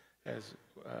as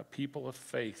people of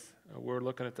faith. We're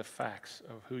looking at the facts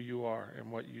of who you are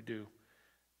and what you do.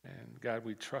 And God,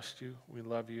 we trust you. We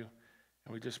love you.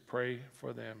 And we just pray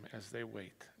for them as they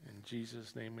wait. In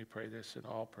Jesus' name we pray this in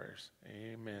all prayers.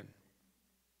 Amen.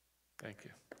 Thank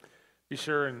you. Be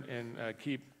sure and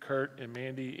keep Kurt and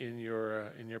Mandy in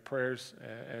your prayers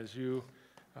as you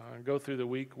go through the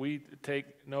week. We take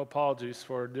no apologies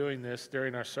for doing this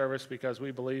during our service because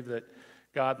we believe that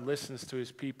God listens to his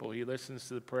people. He listens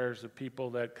to the prayers of people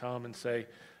that come and say,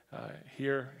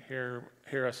 hear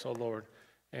us, O Lord.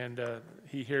 And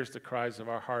he hears the cries of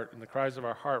our heart. And the cries of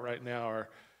our heart right now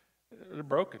they're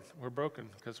broken. We're broken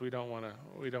because we don't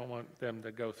want them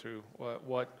to go through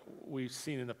what we've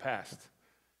seen in the past.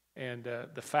 And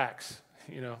the facts,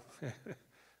 the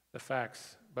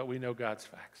facts, but we know God's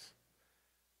facts.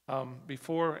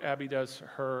 Before Abby does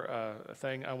her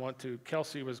thing,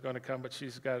 Kelsey was going to come, but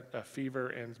she's got a fever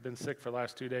and has been sick for the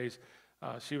last 2 days.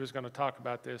 She was going to talk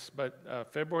about this, but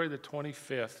February the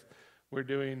 25th, we're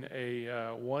doing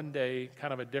a one-day,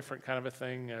 kind of a different kind of a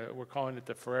thing. We're calling it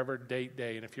the Forever Date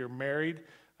Day, and if you're married,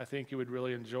 I think you would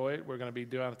really enjoy it. We're going to be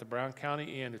doing it at the Brown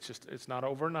County Inn. It's not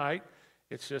overnight.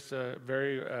 It's just a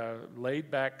very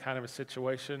laid-back kind of a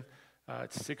situation.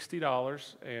 It's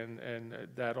 $60, and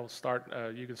that'll start.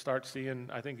 You can start seeing.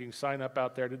 I think you can sign up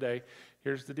out there today.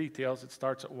 Here's the details. It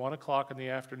starts at 1 o'clock in the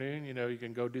afternoon. You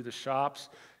can go do the shops,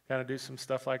 kind of do some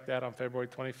stuff like that on February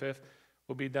 25th.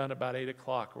 We'll be done about 8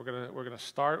 o'clock. We're gonna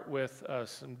start with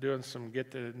doing some get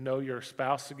to know your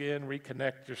spouse again,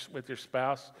 reconnect with your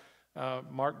spouse.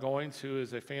 Mark Goins, who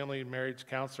is a family and marriage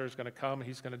counselor, is going to come.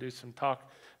 He's going to do a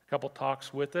couple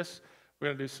talks with us. We're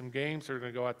going to do some games. We're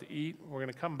going to go out to eat. We're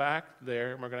going to come back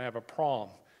there, and we're going to have a prom.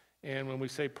 And when we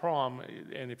say prom,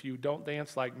 and if you don't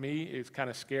dance like me, it kind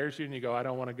of scares you, and you go, I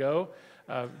don't want to go.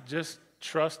 Just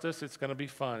trust us. It's going to be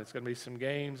fun. It's going to be some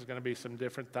games. It's going to be some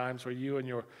different times where you and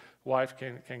your wife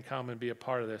can come and be a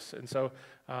part of this. And so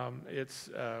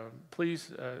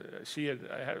please, she had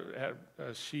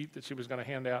a sheet that she was going to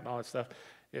hand out and all that stuff.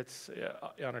 It's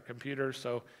on her computer.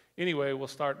 So anyway, we'll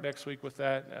start next week with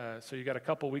that. So you got a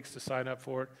couple weeks to sign up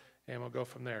for it, and we'll go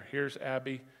from there. Here's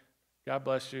Abby. God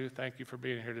bless you. Thank you for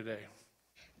being here today.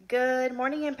 Good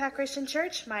morning, Impact Christian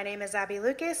Church. My name is Abby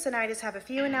Lucas, and I just have a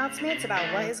few announcements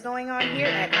about what is going on here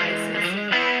at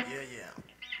ICC.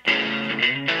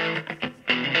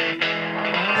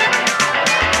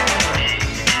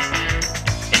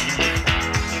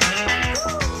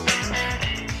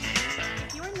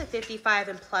 If you're in the 55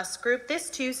 and plus group, this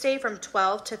Tuesday from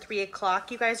 12 to 3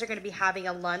 o'clock, you guys are going to be having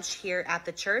a lunch here at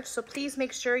the church, so please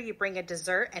make sure you bring a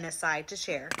dessert and a side to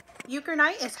share. Euchre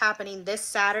Night is happening this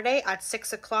Saturday at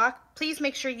 6 o'clock. Please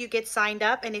make sure you get signed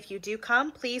up, and if you do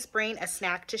come, please bring a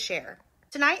snack to share.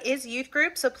 Tonight is youth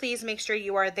group, so please make sure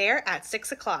you are there at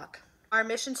 6 o'clock. Our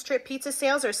missions trip pizza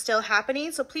sales are still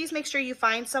happening, so please make sure you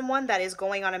find someone that is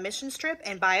going on a missions trip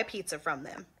and buy a pizza from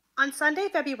them. On Sunday,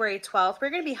 February 12th,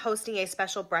 we're going to be hosting a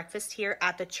special breakfast here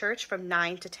at the church from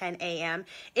 9 to 10 a.m.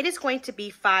 It is going to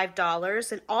be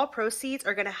 $5, and all proceeds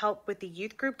are going to help with the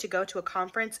youth group to go to a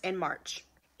conference in March.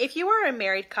 If you are a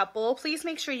married couple, please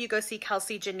make sure you go see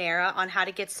Kelsey Genera on how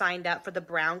to get signed up for the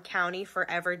Brown County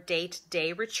Forever Date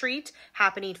Day Retreat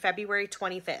happening February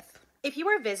 25th. If you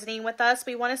are visiting with us,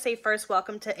 we want to say first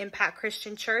welcome to Impact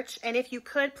Christian Church, and if you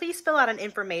could, please fill out an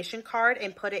information card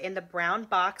and put it in the brown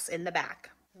box in the back.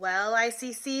 Well,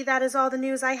 ICC, that is all the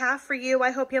news I have for you.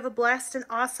 I hope you have a blessed and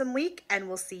awesome week, and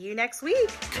we'll see you next week.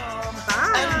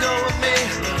 Bye. And go with me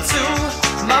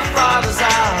to my Father's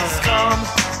house. Come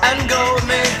and go with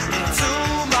me to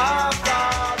my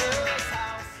Father's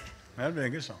house. That'd be a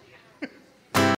good song.